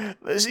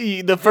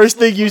 See, the first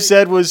thing you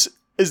said was,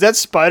 is that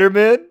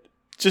Spider-Man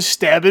just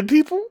stabbing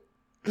people?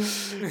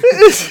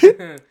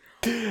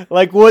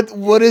 Like,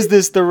 what is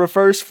this? The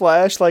Reverse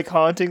Flash, like,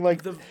 haunting,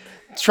 like,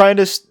 trying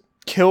to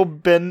kill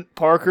Ben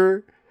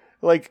Parker?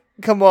 Like,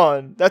 come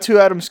on. That's who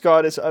Adam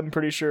Scott is, I'm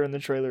pretty sure, in the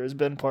trailer, is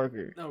Ben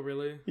Parker. Oh,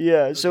 really?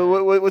 Yeah, okay.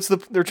 So what's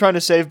they're trying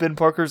to save Ben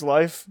Parker's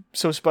life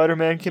so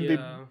Spider-Man can be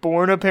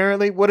born,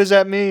 apparently? What does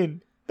that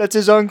mean? That's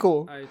his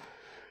uncle.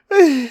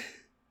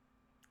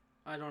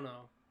 I don't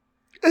know.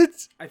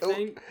 It's. I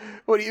think.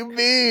 What do you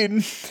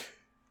mean?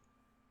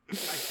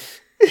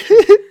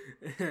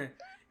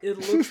 It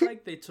looks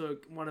like they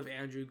took one of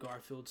Andrew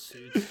Garfield's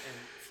suits and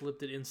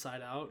flipped it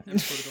inside out and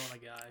put it on a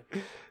guy.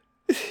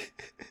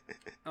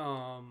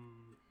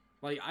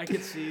 Like I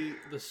could see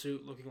the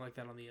suit looking like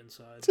that on the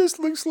inside. Just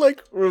looks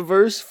like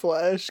Reverse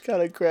Flash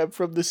kind of crap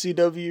from the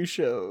CW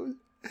show.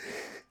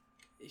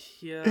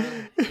 Yeah,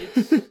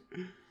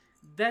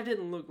 that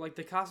didn't look like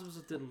the costumes.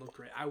 Didn't look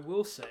great. I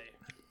will say,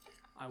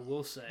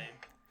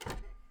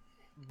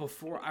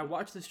 before I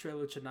watched this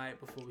trailer tonight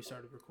before we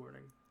started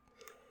recording,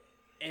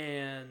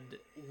 and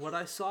what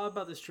I saw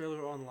about this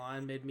trailer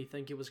online made me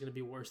think it was going to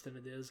be worse than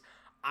it is.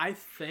 I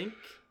think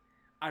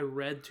I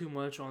read too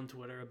much on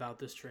Twitter about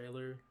this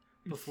trailer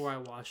before I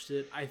watched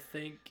it. I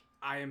think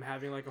I am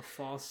having like a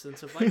false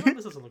sense of like, oh,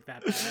 this doesn't look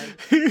that bad.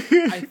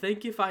 I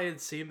think if I had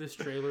seen this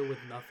trailer with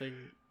nothing,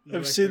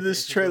 I've seen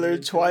this trailer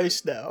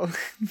twice now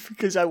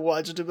because I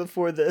watched it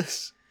before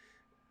this.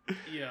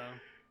 Yeah.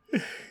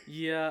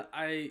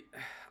 I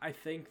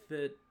think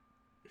that.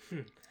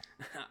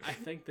 I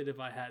think that if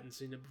I hadn't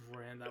seen it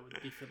beforehand, I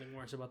would be feeling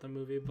worse about the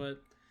movie.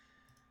 But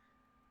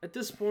at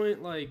this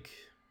point, like,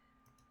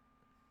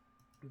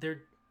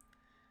 they're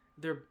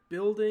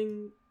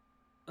building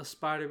a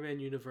Spider-Man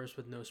universe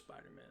with no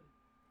Spider-Man,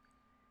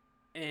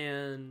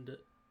 and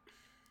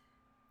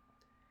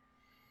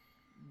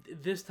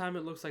this time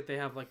it looks like they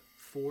have like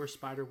 4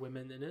 Spider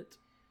Women in it.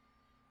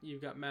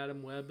 You've got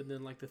Madam Web, and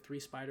then like the 3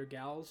 Spider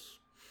Gals,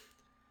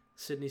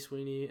 Sydney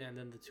Sweeney, and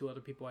then the 2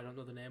 other people I don't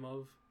know the name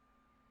of.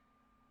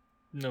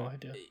 No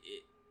idea.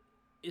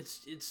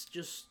 It's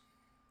just,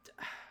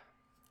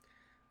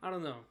 I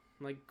don't know.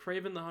 Like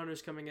Kraven the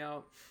Hunter's coming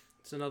out.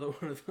 It's another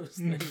one of those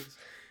things.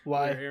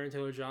 Why? Where Aaron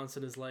Taylor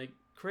Johnson is like,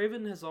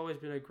 Kraven has always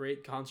been a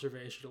great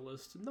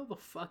conservationalist. No, the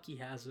fuck he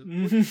hasn't.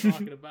 What are you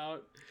talking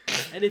about?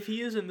 And if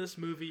he is in this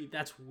movie,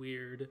 that's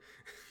weird.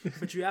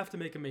 But you have to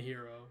make him a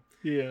hero.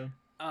 Yeah.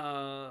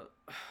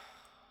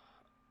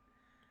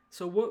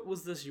 So what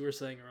was this you were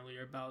saying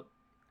earlier about?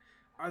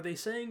 Are they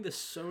saying the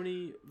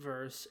Sony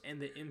verse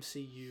and the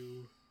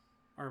MCU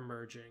are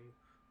merging,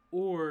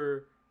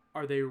 or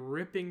are they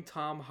ripping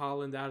Tom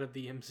Holland out of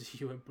the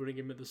MCU and putting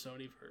him in the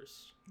Sony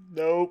verse?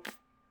 Nope.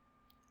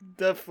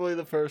 Definitely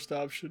the first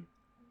option.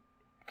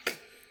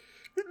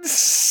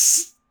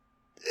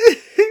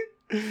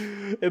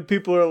 And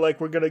people are like,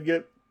 we're gonna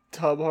get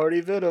Tom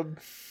Hardy Venom.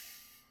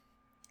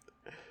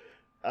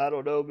 I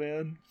don't know,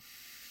 man.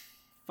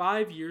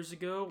 5 years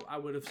ago, I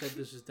would have said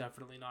this is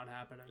definitely not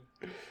happening.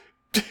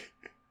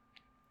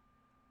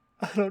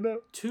 I don't know.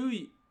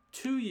 2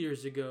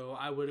 years ago,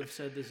 I would have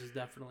said this is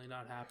definitely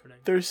not happening.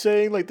 They're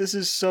saying like this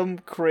is some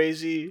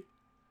crazy.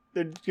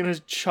 They're gonna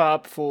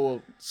chop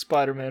full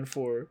Spider-Man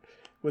 4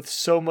 with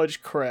so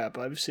much crap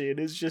I've seen.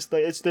 It's just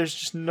like there's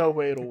just no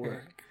way it'll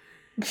work.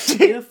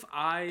 If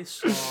I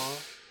saw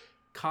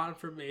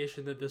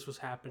confirmation that this was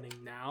happening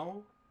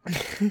now,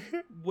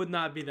 would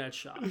not be that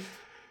shocked.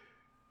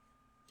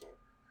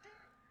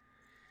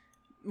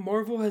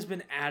 Marvel has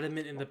been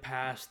adamant in the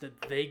past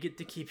that they get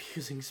to keep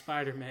using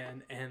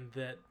Spider-Man and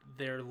that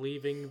they're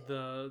leaving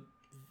the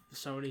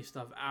Sony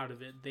stuff out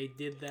of it. They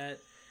did that.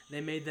 They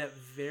made that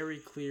very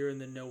clear in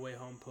the No Way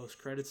Home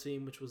post-credit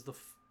scene, which was the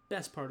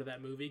best part of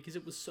that movie because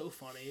it was so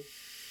funny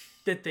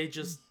that they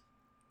just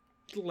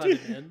let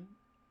him in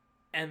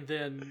and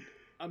then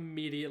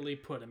immediately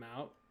put him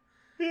out.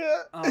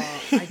 Yeah.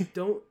 I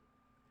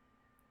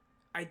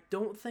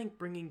don't think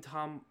bringing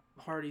Tom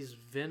Hardy's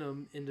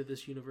Venom into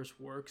this universe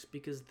works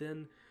because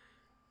then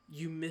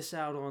you miss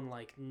out on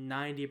like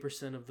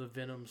 90% of the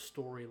Venom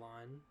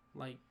storyline.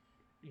 Like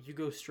you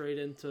go straight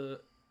into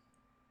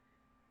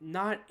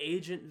not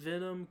Agent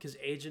Venom, because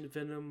Agent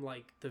Venom,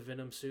 like the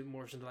Venom suit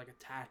morphs into like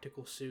a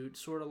tactical suit,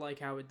 sort of like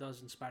how it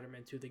does in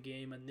Spider-Man 2 the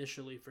game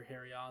initially for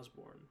Harry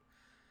Osborn.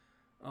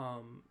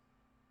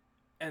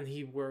 And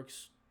he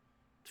works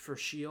for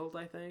S.H.I.E.L.D.,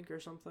 I think, or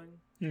something.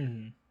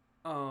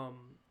 Mm-hmm.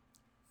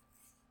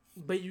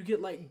 But you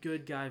get like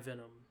good guy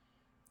Venom,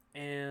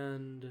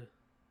 and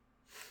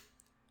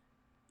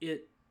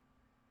it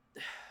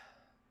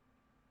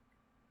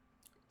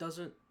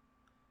doesn't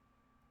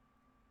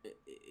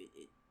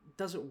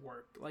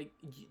work. Like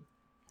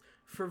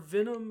for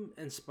Venom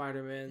and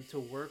Spider-Man to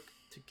work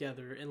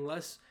together,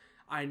 unless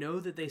I know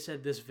that they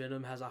said this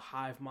Venom has a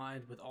hive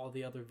mind with all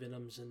the other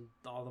Venoms and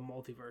all the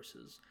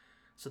multiverses,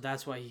 so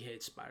that's why he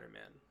hates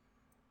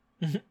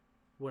Spider-Man.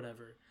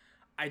 Whatever.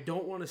 I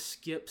don't want to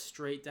skip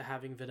straight to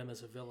having Venom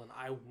as a villain.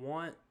 I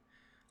want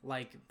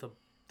like the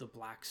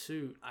black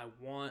suit. I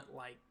want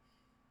like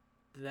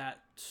that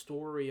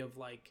story of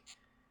like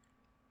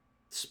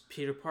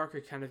Peter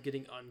Parker kind of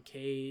getting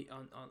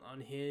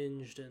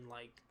unhinged and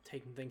like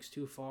taking things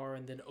too far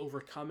and then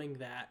overcoming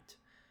that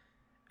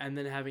and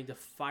then having to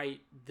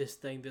fight this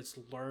thing that's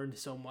learned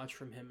so much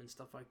from him and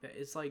stuff like that.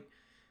 It's like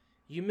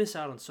you miss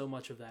out on so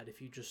much of that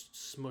if you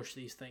just smush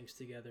these things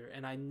together.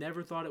 And I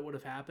never thought it would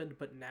have happened,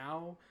 but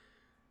now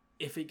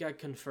if it got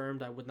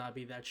confirmed, I would not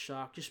be that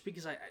shocked just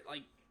because I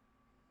like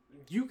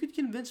you could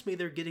convince me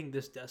they're getting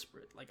this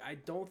desperate. Like, I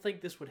don't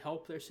think this would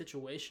help their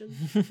situation.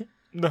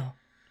 No.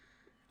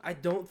 I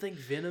don't think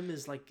Venom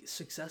is, like,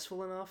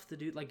 successful enough to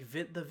do... Like,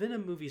 the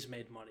Venom movies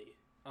made money.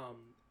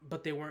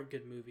 But they weren't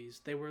good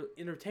movies. They were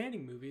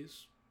entertaining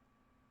movies.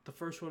 The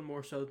first one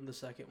more so than the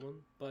second one.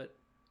 But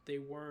they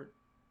weren't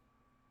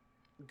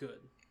good.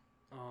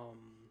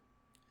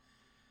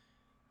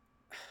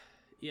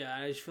 Yeah,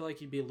 I just feel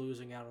like you'd be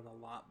losing out on a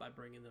lot by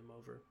bringing them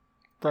over.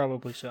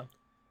 Probably so.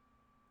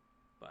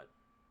 But,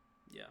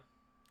 yeah.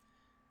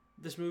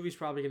 This movie's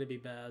probably going to be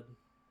bad.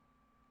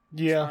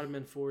 Yeah.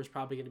 Spider-Man 4 is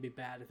probably going to be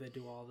bad if they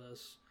do all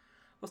this.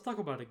 Let's talk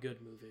about a good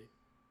movie.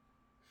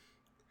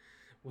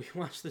 We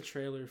watched the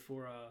trailer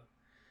for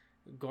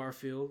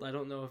Garfield. I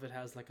don't know if it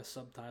has like a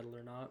subtitle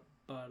or not,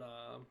 but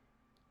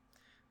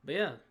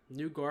yeah,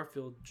 new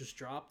Garfield just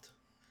dropped.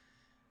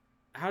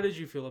 How did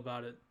you feel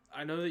about it?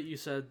 I know that you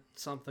said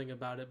something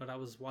about it, but I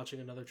was watching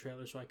another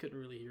trailer, so I couldn't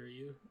really hear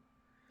you.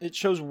 It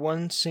shows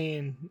one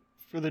scene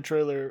for the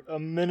trailer,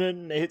 1minute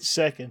and 8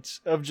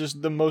 seconds of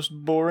just the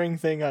most boring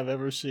thing I've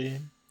ever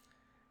seen.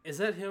 Is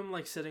that him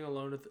like sitting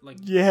alone at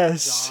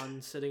yes,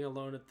 John sitting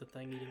alone at the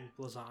thing eating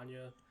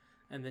lasagna,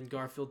 and then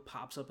Garfield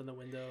pops up in the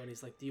window and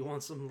he's like, "Do you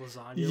want some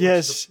lasagna?"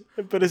 Yes,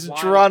 but it's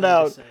drawn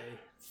out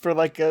for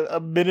like a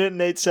 1minute and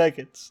 8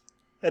 seconds,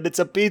 and it's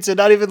a pizza,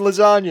 not even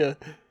lasagna,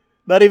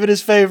 not even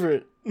his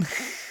favorite.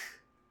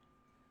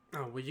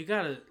 Oh well, you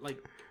gotta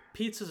like,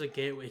 pizza's a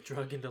gateway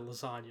drug into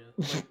lasagna,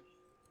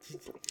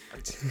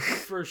 like,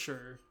 for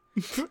sure.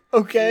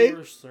 Okay,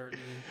 for certain.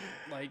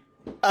 Like,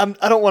 I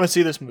don't want to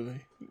see this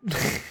movie.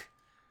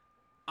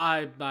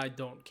 I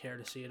don't care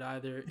to see it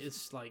either.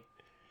 It's like,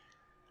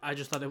 I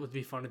just thought it would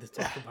be funny to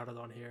talk about it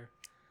on here.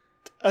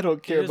 I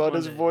don't care about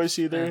his voice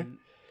either.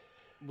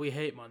 We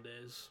hate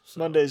Mondays. So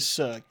Mondays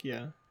suck,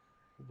 yeah.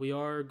 We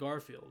are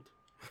Garfield.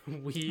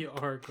 We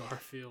are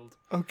Garfield.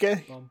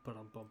 Okay. Bum,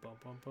 ba-dum, bum, bum,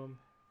 bum, bum.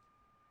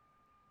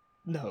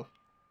 No.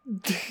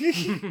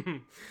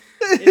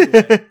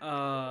 Anyway,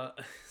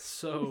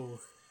 so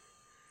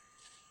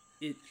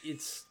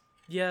it's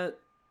yeah.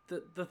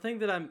 The thing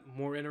that I'm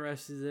more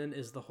interested in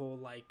is the whole,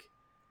 like,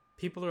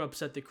 people are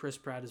upset that Chris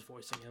Pratt is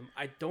voicing him.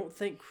 I don't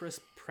think Chris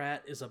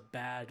Pratt is a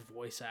bad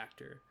voice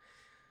actor.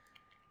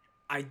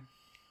 I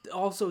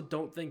also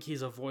don't think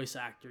he's a voice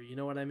actor. You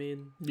know what I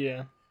mean?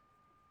 Yeah.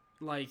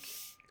 Like,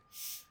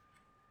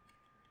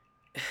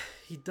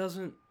 he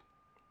doesn't.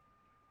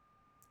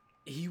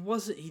 He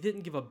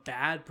didn't give a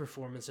bad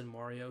performance in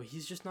Mario.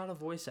 He's just not a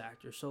voice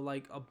actor. So,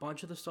 like, a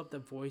bunch of the stuff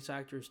that voice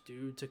actors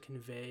do to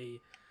convey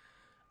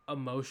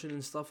emotion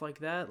and stuff like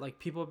that, like,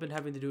 people have been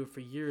having to do it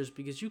for years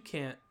because you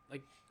can't,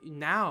 like,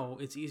 now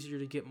it's easier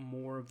to get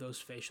more of those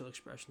facial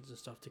expressions and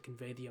stuff to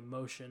convey the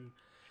emotion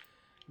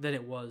than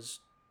it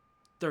was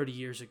 30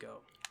 years ago.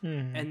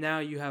 Mm-hmm. And now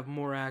you have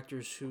more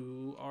actors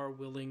who are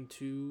willing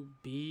to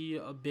be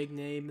a big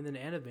name in an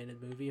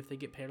animated movie if they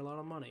get paid a lot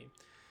of money.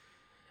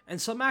 And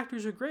some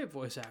actors are great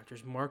voice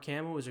actors. Mark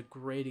Hamill is a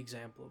great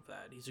example of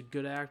that. He's a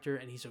good actor,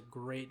 and he's a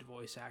great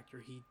voice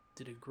actor. He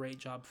did a great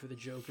job for the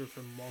Joker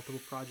for multiple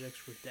projects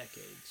for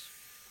decades.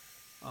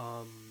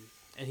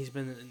 And he's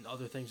been in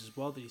other things as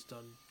well that he's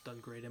done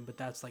great in, but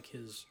that's like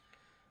his...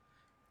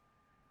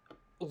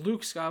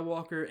 Luke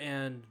Skywalker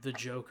and the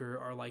Joker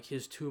are like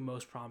his two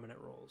most prominent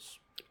roles.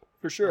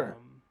 For sure.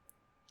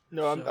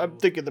 I'm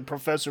thinking the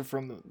professor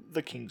from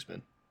The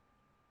Kingsman.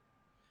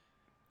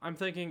 I'm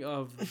thinking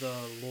of the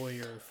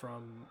lawyer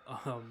from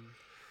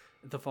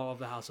The Fall of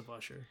the House of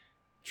Usher.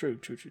 True.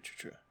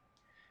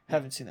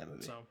 Haven't seen that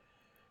movie. So,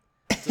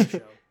 it's a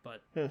show,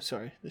 but... Oh,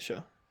 sorry, the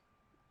show.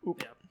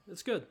 Oop. Yeah,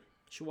 it's good.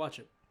 You should watch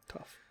it.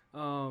 Tough.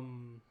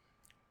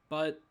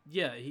 But,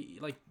 yeah,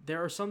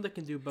 there are some that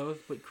can do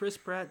both, but Chris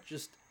Pratt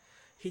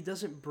he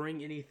doesn't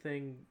bring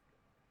anything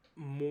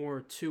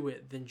more to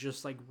it than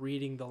just, like,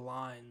 reading the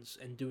lines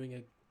and doing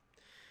a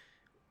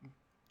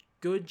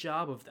good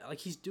job of that. Like,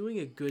 he's doing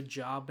a good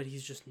job, but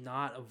he's just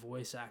not a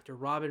voice actor.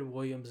 Robin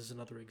Williams is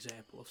another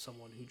example of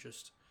someone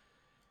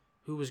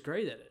who was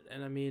great at it.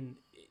 And I mean,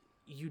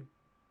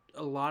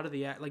 a lot of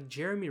like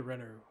Jeremy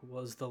Renner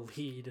was the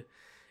lead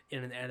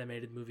in an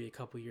animated movie a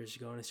couple years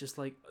ago, and it's just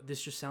like,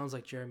 this just sounds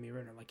like Jeremy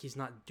Renner. Like, he's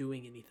not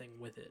doing anything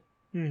with it.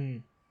 Mm-hmm.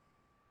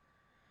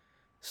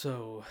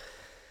 So,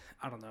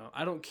 I don't know.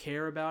 I don't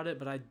care about it,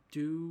 but I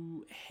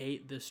do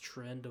hate this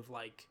trend of,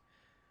 like,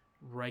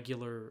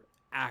 regular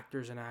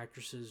actors and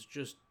actresses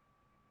just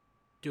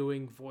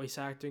doing voice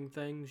acting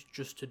things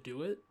just to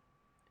do it,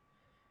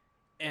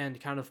 and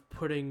kind of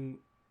putting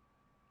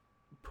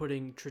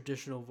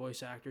traditional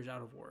voice actors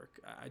out of work.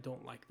 I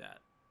don't like that.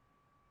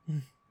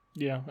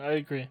 Yeah, I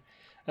agree.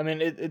 I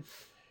mean,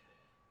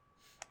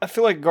 I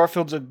feel like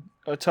Garfield's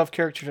a tough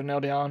character to nail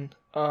down.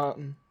 I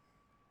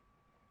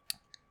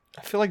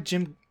feel like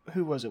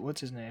who was it?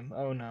 What's his name?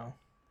 Oh no.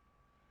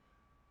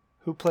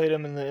 Who played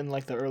him in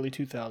like the early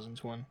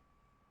 2000s one?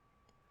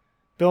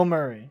 Bill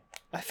Murray.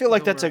 I feel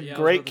like that's a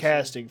great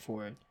casting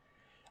for it.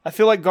 I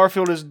feel like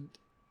Garfield is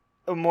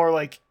a more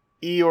like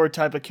Eeyore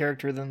type of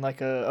character than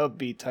like a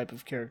upbeat type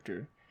of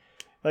character.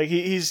 Like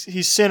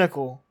he's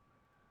cynical.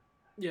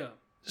 Yeah.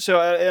 So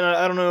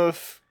I don't know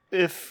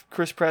if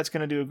Chris Pratt's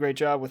gonna do a great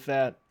job with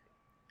that.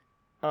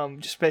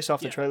 Just based off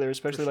the Yeah, trailer,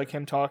 especially for like sure.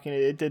 him talking,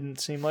 it didn't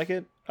seem like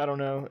it. I don't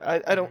know.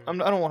 I don't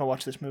Mhm. I don't want to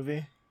watch this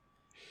movie.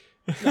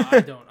 No, I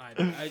don't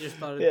either. I just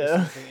thought it'd be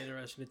Yeah. something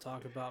interesting to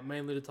talk about,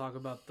 mainly to talk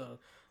about the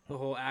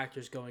whole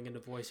actors going into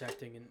voice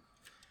acting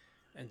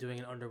and doing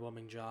an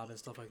underwhelming job and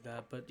stuff like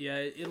that. But yeah,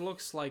 it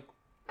looks like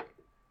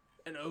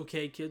an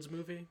okay kids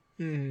movie.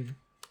 Mm.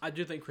 I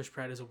do think Chris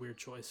Pratt is a weird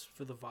choice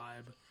for the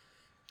vibe,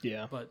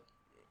 Yeah. but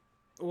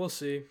we'll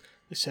see.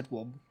 They said,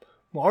 "Well,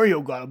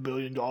 Mario got $1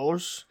 billion."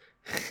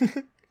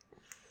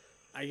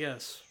 I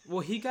guess. Well,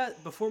 he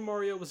got before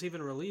Mario was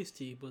even released.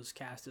 He was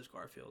cast as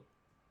Garfield.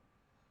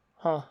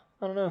 Huh?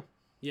 I don't know.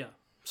 Yeah.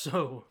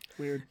 So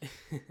Weird.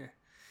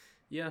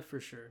 yeah, for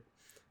sure.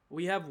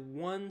 We have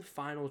one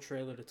final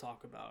trailer to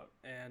talk about,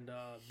 and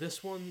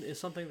this one is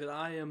something that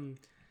I am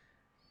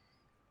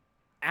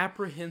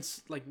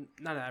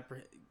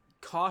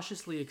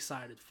cautiously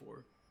excited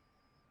for,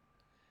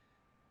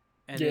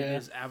 and it Yeah.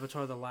 is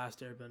Avatar: The Last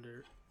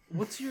Airbender.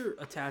 What's your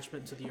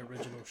attachment to the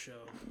original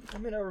show? I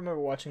mean, I remember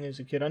watching it as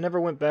a kid. I never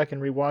went back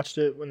and rewatched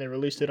it when they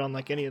released it on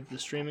like any of the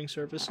streaming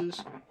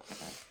services.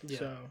 Yeah,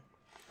 So,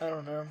 I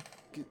don't know.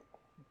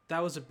 that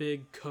was a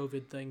big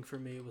COVID thing for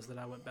me. Was that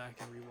I went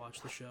back and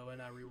rewatched the show, and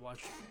I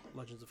rewatched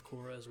Legends of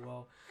Korra as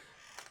well,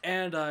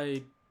 and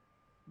I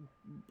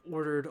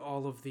ordered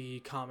all of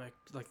the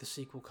like the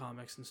sequel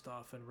comics and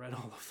stuff, and read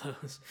all of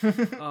those.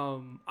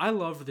 I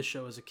loved the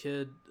show as a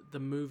kid. The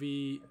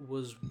movie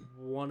was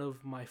one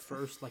of my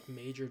first like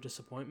major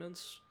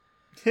disappointments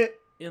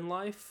in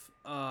life.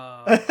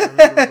 I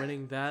remember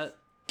renting that.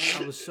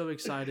 I was so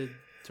excited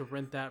to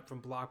rent that from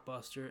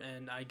Blockbuster,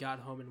 and I got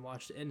home and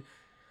watched it. And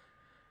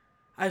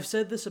I've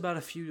said this about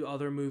a few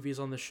other movies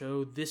on the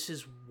show. This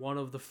is one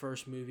of the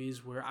first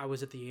movies where I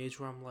was at the age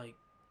where I'm like,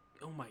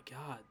 oh my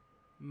god,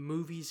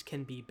 movies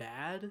can be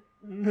bad.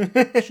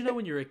 But you know,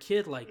 when you're a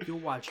kid, like you'll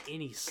watch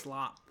any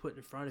slop put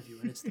in front of you,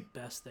 and it's the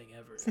best thing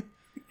ever.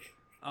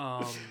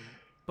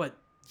 But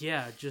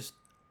yeah, just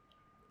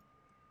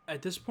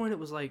at this point, it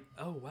was like,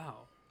 oh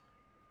wow,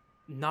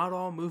 not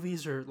all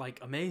movies are like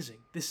amazing.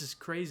 This is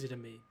crazy to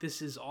me. This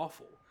is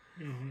awful.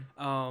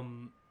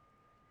 Mm-hmm.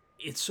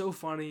 It's so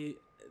funny.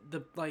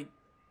 The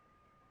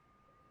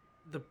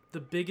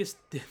biggest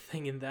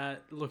thing in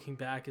that, looking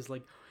back, is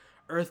like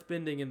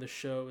earthbending in the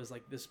show is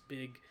like this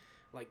big,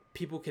 like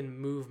people can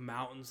move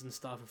mountains and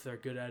stuff if they're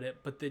good at it.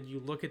 But then you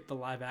look at the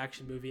live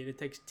action movie and it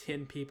takes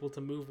 10 people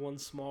to move one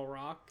small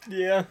rock,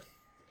 Yeah.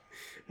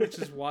 which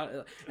is why.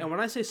 And when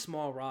I say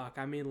small rock,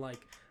 I mean like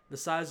the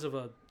size of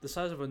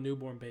a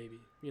newborn baby.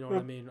 You know what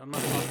I mean? I'm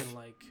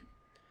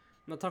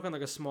not talking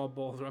like a small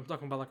boulder. I'm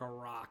talking about like a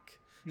rock.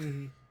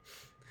 Mm-hmm.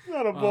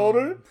 Not a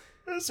boulder. Um,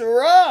 It's a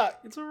rock.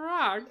 it's a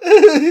rock.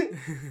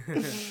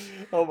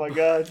 Oh my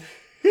god.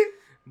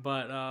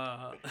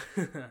 But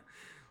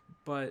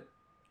but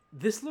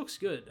this looks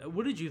good.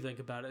 What did you think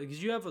about it?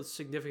 Because you have a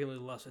significantly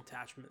less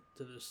attachment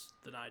to this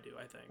than I do,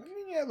 I I think.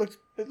 mean, yeah,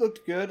 it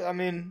looked good. I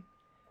mean,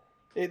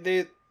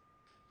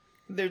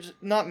 there's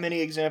not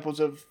many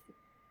examples of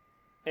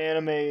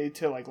anime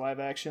to like live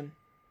action,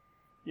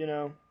 you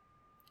know.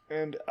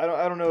 And I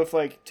don't know if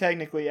like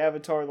technically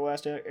Avatar: The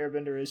Last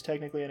Airbender is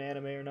technically an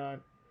anime or not.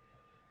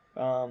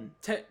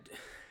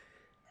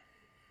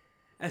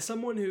 As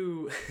someone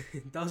who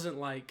doesn't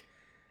like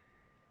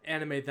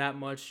anime that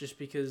much, just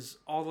because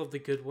all of the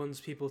good ones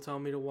people tell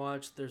me to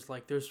watch,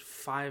 there's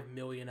 5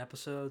 million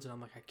episodes, and I'm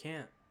like, I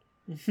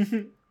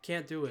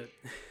can't do it.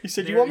 You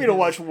said you There want me to is-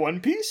 watch One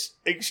Piece?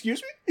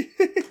 Excuse me?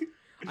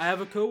 I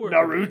have a coworker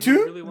Naruto?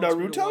 who really wants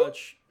me to Naruto?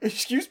 watch.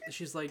 Excuse me?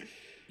 She's like,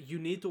 you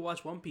need to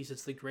watch One Piece.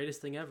 It's the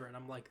greatest thing ever. And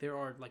I'm like, there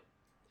are like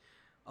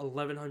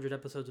 1,100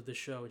 episodes of this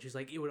show, and she's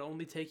like, it would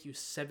only take you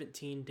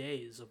 17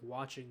 days of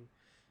watching,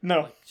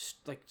 No.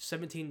 like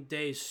 17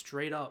 days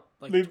straight up,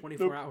 like Nope.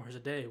 24 hours a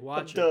day I'm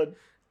watching done.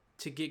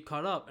 to get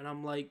caught up. And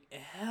I'm like,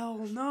 hell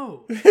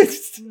no,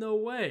 It's no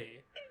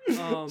way.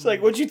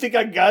 like, what you think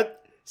I got?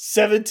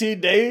 17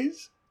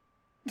 days?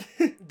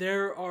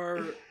 There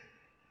are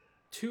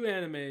 2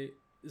 animes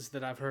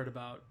that I've heard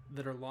about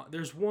that are long.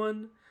 There's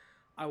one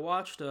I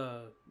watched,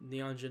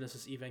 Neon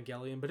Genesis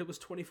Evangelion, but it was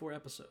 24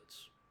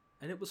 episodes,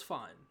 and it was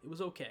fine. It was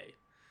okay.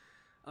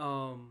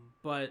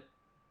 But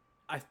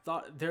I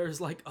thought there's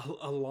like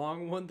a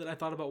long one that I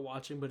thought about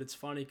watching, but it's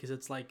funny because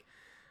it's like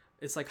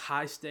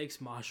high stakes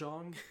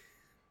mahjong.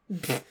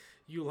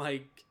 you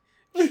like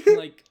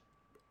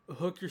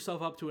hook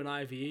yourself up to an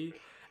IV,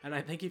 and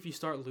I think if you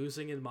start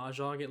losing in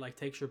mahjong, it like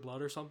takes your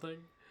blood or something.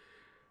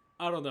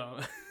 I don't know.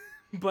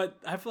 But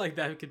I feel like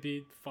that could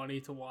be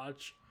funny to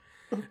watch.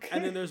 Okay.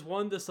 And then there's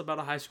one that's about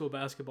a high school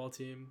basketball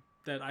team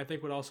that I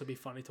think would also be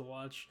funny to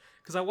watch.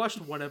 Because I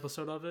watched one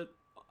episode of it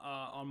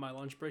on my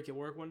lunch break at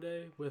work one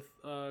day with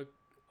a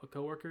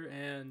coworker,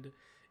 and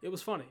it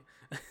was funny.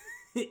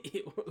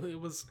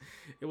 it was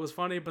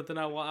funny, but then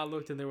I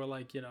looked and they were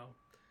like,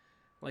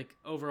 like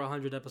over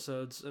 100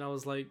 episodes, and I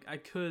was like, I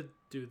could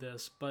do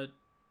this, but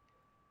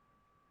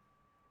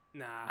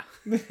nah.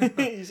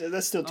 He said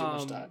that's still too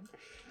much time.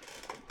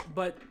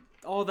 But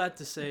all that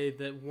to say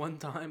that one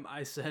time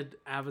I said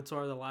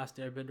Avatar: The Last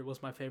Airbender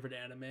was my favorite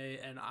anime,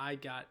 and I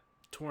got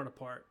torn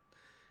apart.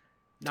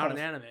 Not Tough. an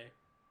anime.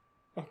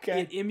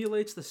 Okay. It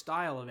emulates the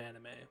style of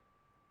anime,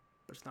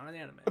 but it's not an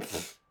anime.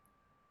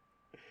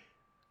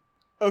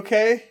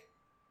 Okay.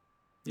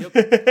 Yep.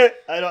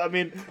 I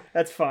mean,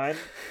 that's fine.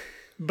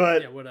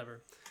 But Yeah,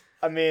 whatever.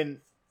 I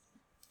mean,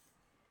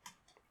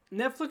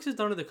 Netflix has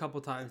done it a couple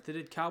times. They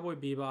did Cowboy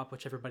Bebop,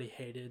 which everybody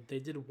hated. They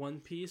did One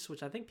Piece,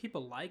 which I think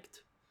people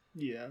liked.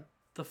 yeah.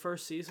 The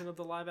first season of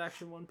the live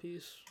action One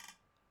Piece.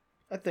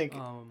 I think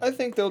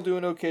they'll do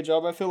an okay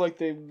job. I feel like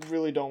they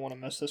really don't want to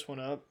mess this one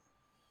up.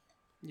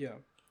 Yeah.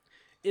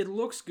 It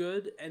looks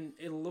good, and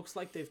it looks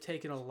like they've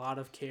taken a lot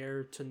of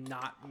care to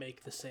not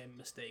make the same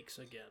mistakes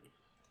again.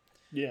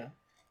 Yeah.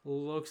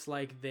 Looks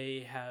like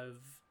they have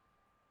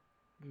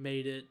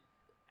made it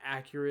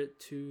accurate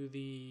to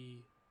the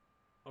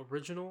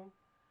original.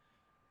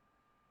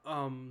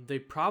 They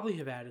probably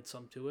have added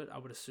some to it, I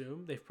would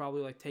assume. They've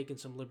probably like taken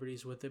some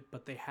liberties with it,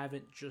 but they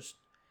haven't just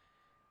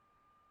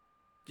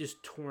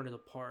torn it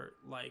apart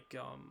like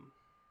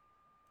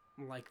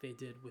they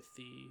did with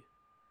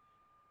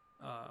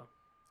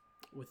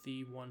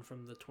the one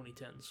from the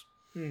 2010s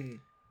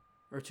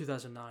or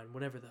 2009,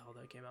 whatever the hell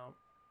that came out.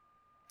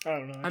 I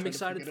don't know. I'm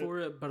excited for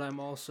it, but I'm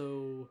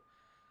also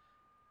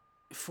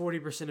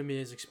 40% of me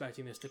is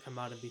expecting this to come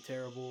out and be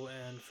terrible,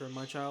 and for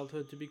my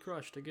childhood to be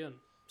crushed again.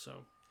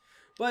 So,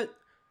 but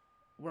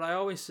what I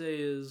always say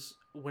is,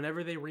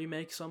 whenever they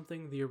remake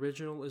something, the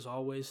original is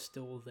always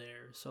still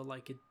there. So,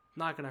 like, it's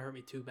not gonna hurt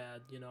me too bad,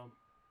 you know.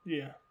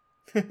 Yeah.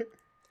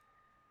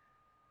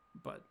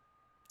 But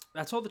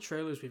that's all the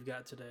trailers we've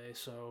got today.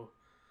 So,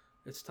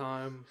 it's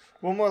time.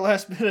 One more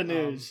last bit of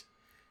news.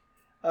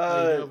 You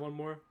have one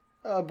more.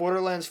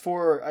 Borderlands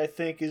 4, I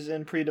think, is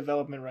in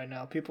pre-development right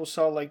now. People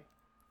saw, like,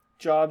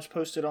 jobs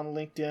posted on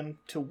LinkedIn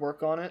to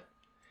work on it.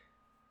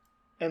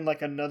 And,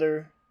 like,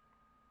 another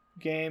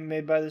game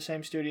made by the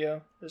same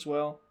studio as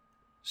well.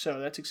 So,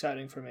 that's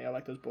exciting for me. I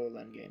like those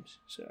Borderlands games.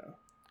 So,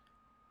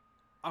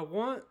 I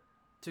want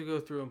to go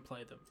through and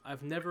play them.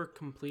 I've never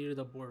completed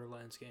a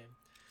Borderlands game.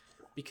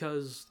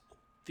 Because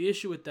the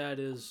issue with that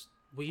is,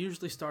 we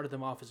usually started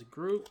them off as a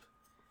group.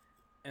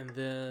 And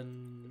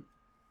then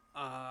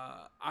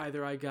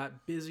either I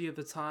got busy at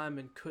the time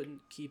and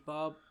couldn't keep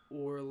up,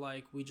 or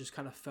like we just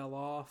kind of fell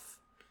off,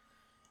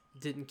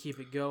 didn't keep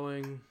it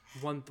going.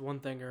 One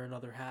thing or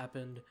another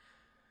happened,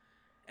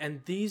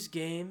 and these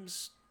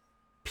games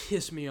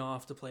piss me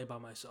off to play by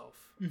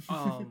myself.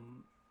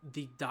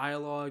 The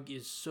dialogue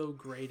is so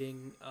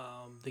grating.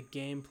 The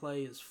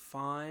gameplay is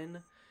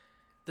fine.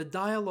 The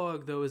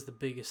dialogue though is the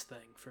biggest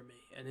thing for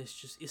me, and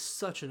it's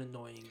such an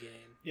annoying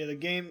game. yeah, the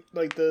game,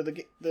 like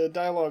the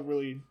dialogue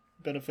really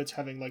benefits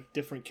having like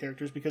different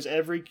characters, because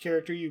every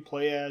character you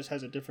play as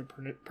has a different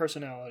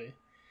personality.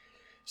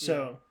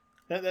 So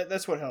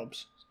that's what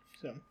helps.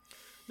 So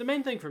the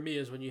main thing for me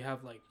is when you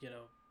have like, you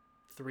know,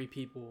 3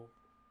 people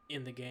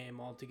in the game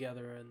all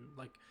together and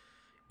like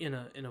in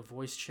a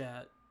voice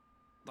chat,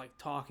 like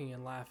talking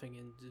and laughing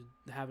and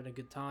having a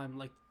good time,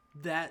 like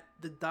that.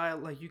 The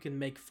dialogue, like, you can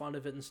make fun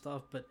of it and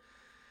stuff, but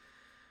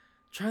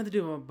trying to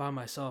do it by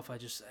myself, I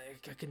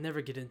could never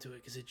get into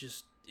it because it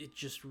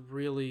just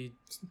really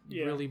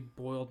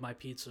boiled my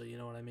pizza. You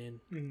know what I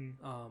mean?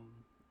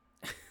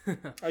 Mm-hmm.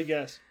 I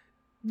guess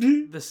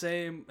the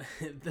same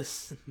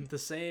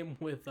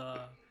with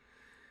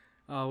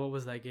what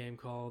was that game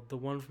called? The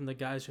one from the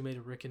guys who made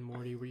Rick and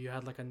Morty, where you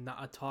had like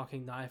a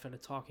talking knife and a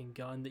talking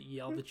gun that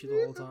yelled at you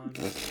the whole time.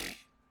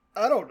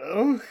 I don't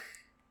know.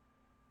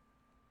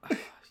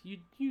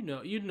 You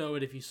know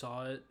it if you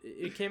saw it.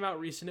 It came out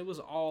recent. It was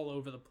all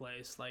over the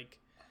place. Like,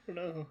 I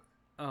don't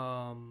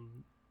know.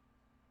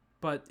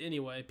 But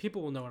anyway,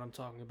 people will know what I'm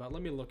talking about.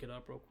 Let me look it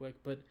up real quick.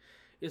 But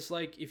it's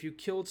like if you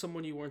killed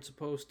someone you weren't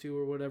supposed to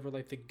or whatever,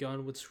 like the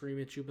gun would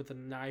scream at you, but the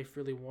knife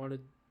really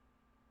wanted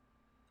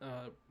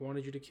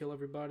you to kill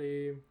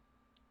everybody.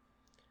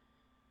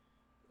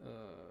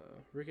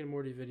 Rick and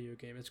Morty video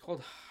game. It's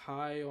called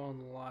High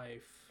on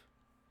Life.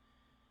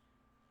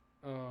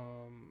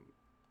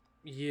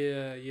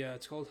 Yeah,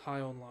 it's called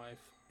High on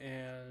Life,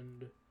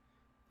 and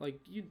like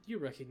you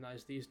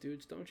recognize these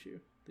dudes, don't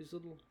you? These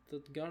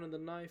the gun and the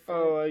knife. Right?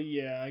 Oh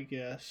yeah, I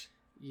guess.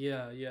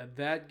 Yeah,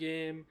 that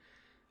game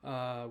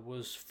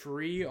was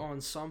free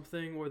on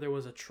something where there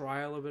was a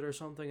trial of it or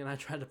something, and I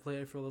tried to play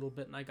it for a little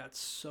bit, and I got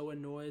so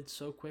annoyed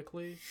so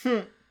quickly.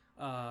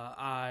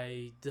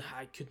 I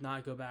could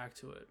not go back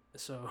to it.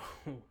 So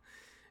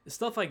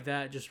stuff like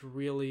that just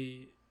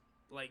really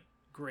like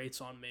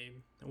grates on me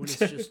when it's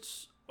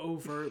just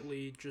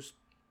overtly just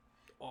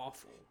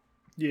awful.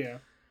 Yeah.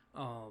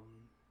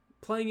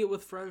 Playing it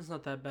with friends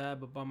not that bad,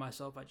 but by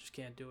myself I just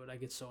can't do it. I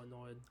get so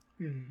annoyed.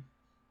 Mm-hmm.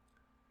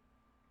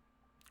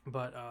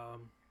 But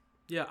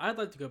yeah, I'd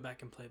like to go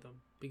back and play them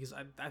because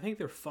I think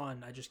they're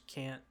fun. I just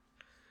can't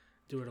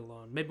do it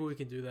alone. Maybe we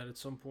can do that at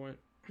some point.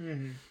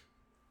 Mm-hmm.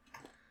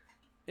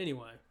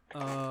 Anyway,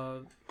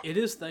 it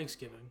is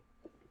Thanksgiving,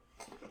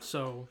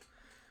 so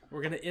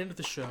we're gonna end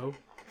the show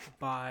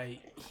by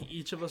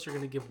each of us are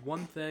gonna give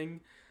one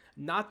thing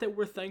not that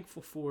we're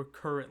thankful for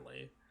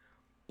currently,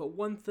 but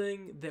one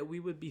thing that we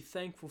would be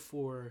thankful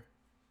for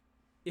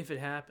if it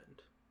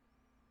happened.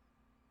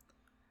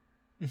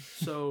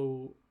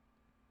 So,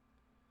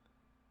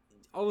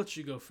 I'll let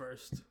you go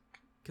first,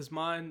 because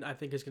mine, I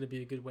think, is going to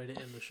be a good way to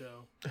end the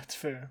show. That's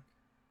fair.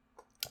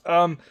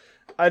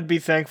 I'd be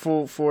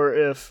thankful for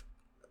if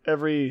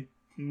every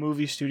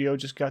movie studio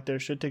just got their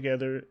shit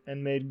together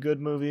and made good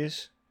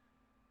movies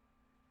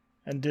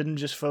and didn't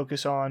just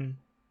focus on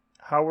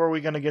how are we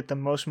going to get the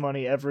most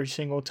money every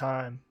single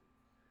time,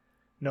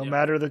 no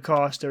matter the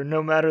cost or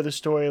no matter the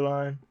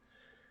storyline.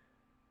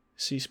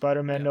 See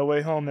Spider-Man No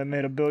Way Home that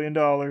made $1 billion.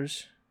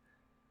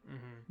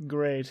 Mm-hmm.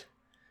 Great.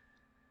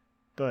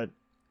 But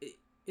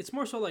it's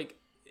more so like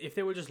if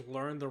they would just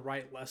learn the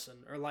right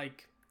lesson, or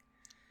like...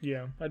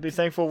 Yeah, I'd be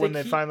thankful when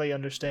they finally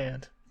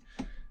understand.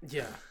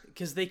 Yeah,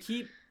 because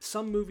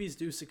some movies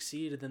do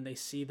succeed, and then they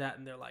see that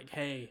and they're like,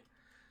 hey,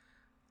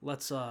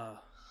 let's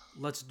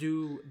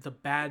do the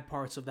bad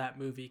parts of that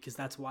movie because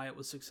that's why it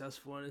was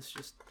successful, and it's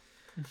just,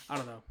 I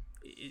don't know,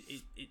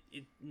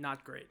 it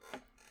not great.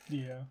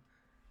 Yeah.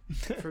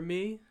 For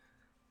me,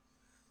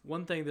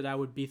 one thing that I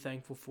would be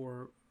thankful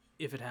for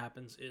if it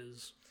happens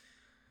is,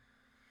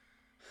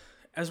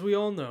 as we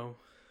all know,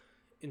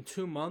 in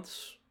 2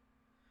 months,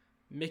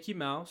 Mickey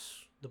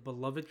Mouse, the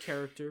beloved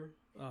character,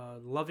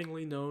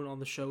 lovingly known on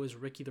the show as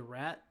Ricky the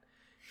Rat,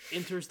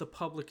 enters the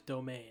public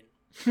domain.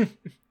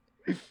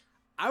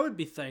 I would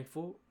be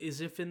thankful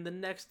is if in the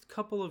next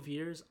couple of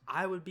years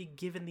I would be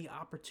given the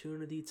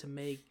opportunity to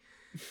make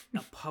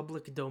a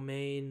public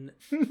domain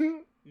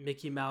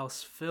Mickey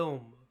Mouse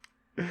film.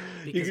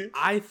 Because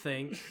I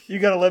think... You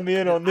gotta let me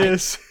in on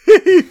this.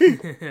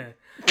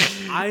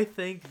 I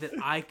think that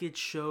I could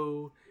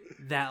show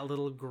that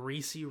little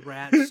greasy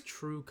rat's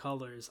true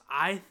colors.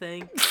 I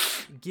think,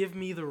 give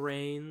me the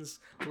reins,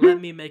 let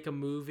me make a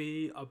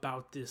movie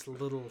about this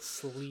little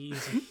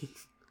sleazy,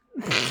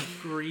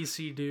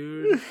 greasy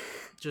dude.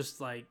 Just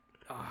like,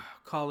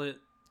 call it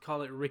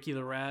Ricky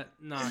the Rat.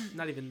 Nah,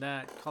 not even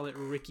that. Call it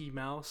Ricky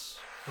Mouse.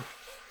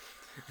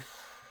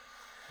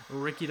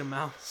 Ricky the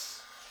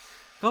Mouse.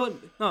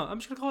 I'm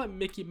just gonna call it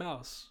Mickey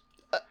Mouse.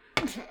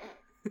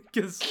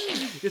 Because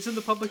it's in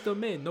the public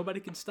domain. Nobody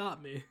can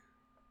stop me.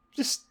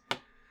 It's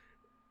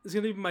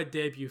gonna be my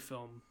debut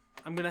film.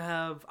 I'm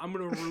gonna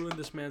ruin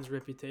this man's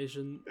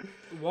reputation.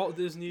 Walt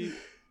Disney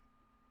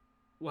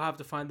will have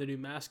to find the new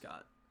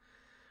mascot.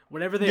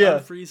 Whenever they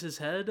unfreeze his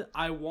head,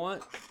 I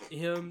want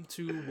him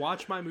to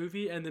watch my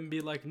movie and then be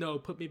like, no,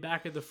 put me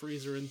back in the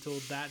freezer until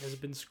that has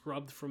been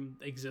scrubbed from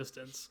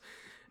existence.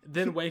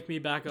 Then wake me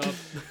back up.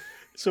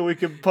 So we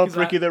can pump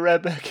Ricky the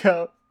Rat back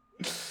out.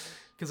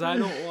 Because I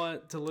don't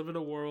want to live in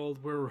a world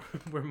where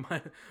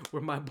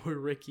my boy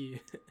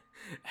Ricky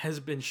has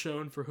been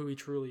shown for who he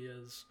truly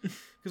is.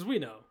 Because we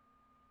know,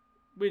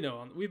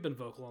 we've been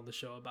vocal on the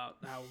show about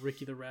how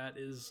Ricky the Rat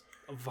is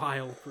a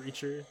vile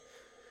creature.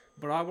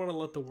 But I want to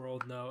let the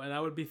world know, and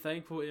I would be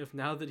thankful if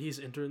now that he's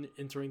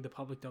entering the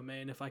public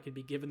domain, if I could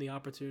be given the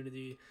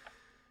opportunity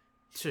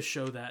to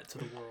show that to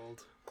the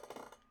world.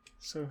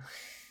 So,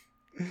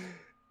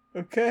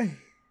 okay,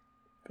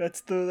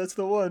 that's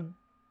the one.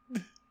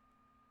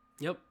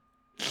 Yep,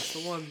 that's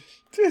the one.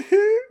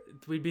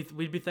 We'd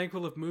be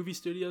thankful if movie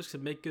studios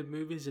could make good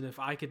movies, and if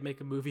I could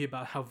make a movie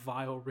about how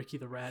vile Ricky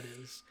the Rat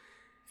is.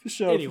 For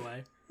sure.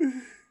 Anyway.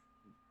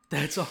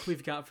 That's all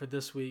we've got for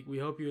this week. We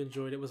hope you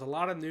enjoyed it. It was a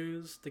lot of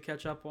news to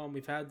catch up on.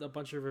 We've had a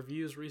bunch of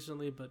reviews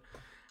recently, but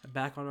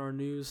back on our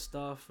news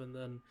stuff, and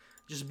then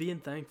just being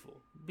thankful.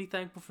 Be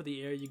thankful for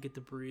the air you get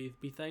to breathe.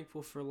 Be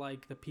thankful for,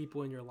 like, the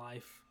people in your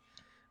life.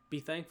 Be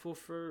thankful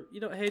for,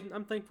 Hayden,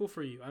 I'm thankful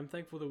for you. I'm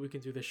thankful that we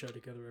can do this show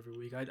together every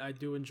week. I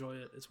do enjoy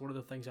it. It's one of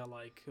the things I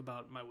like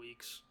about my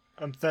weeks.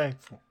 I'm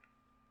thankful.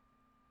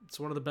 It's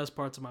one of the best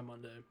parts of my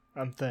Monday.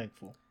 I'm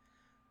thankful.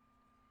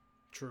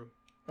 True.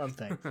 I'm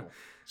thankful.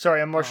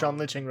 Sorry, I'm Marshawn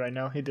lynching right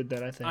now. He did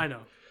that, I think. I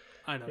know.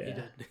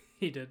 Yeah.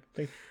 He did.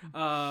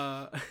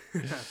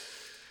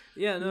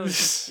 Yeah, no,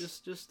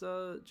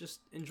 just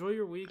enjoy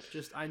your week.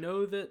 I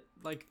know that,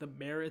 like, the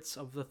merits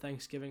of the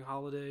Thanksgiving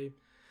holiday,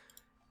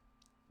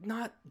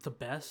 not the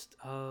best.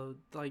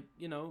 The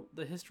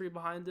history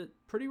behind it,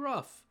 pretty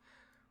rough.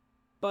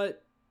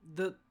 But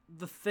the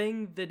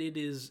thing that it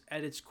is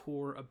at its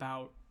core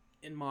about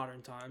in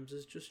modern times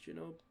is just,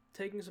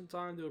 taking some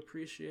time to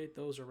appreciate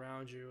those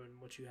around you and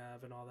what you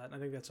have and all that. And I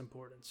think that's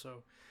important.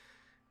 So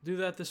do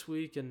that this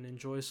week and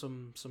enjoy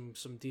some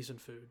decent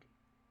food.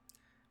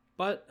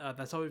 But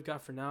that's all we've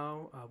got for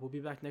now. We'll be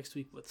back next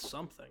week with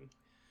something.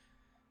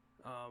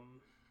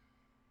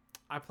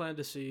 I plan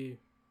to see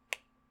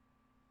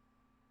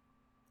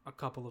a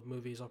couple of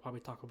movies. I'll probably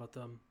talk about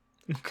them.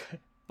 Okay.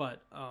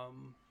 But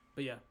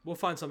yeah, we'll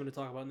find something to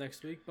talk about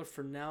next week. But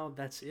for now,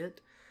 that's it.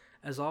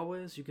 As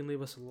always, you can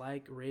leave us a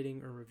like,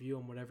 rating, or review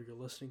on whatever you're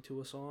listening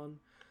to us on.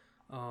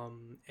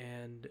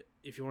 And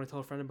if you want to tell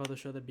a friend about the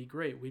show, that'd be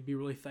great. We'd be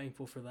really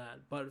thankful for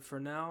that. But for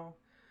now,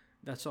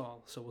 that's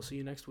all. So we'll see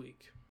you next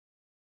week.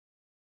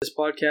 This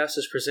podcast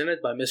is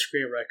presented by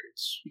Miscreant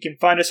Records. You can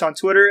find us on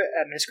Twitter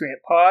at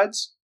Miscreant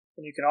Pods.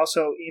 And you can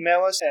also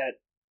email us at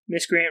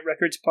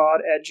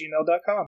misgrantrecordspod@gmail.com.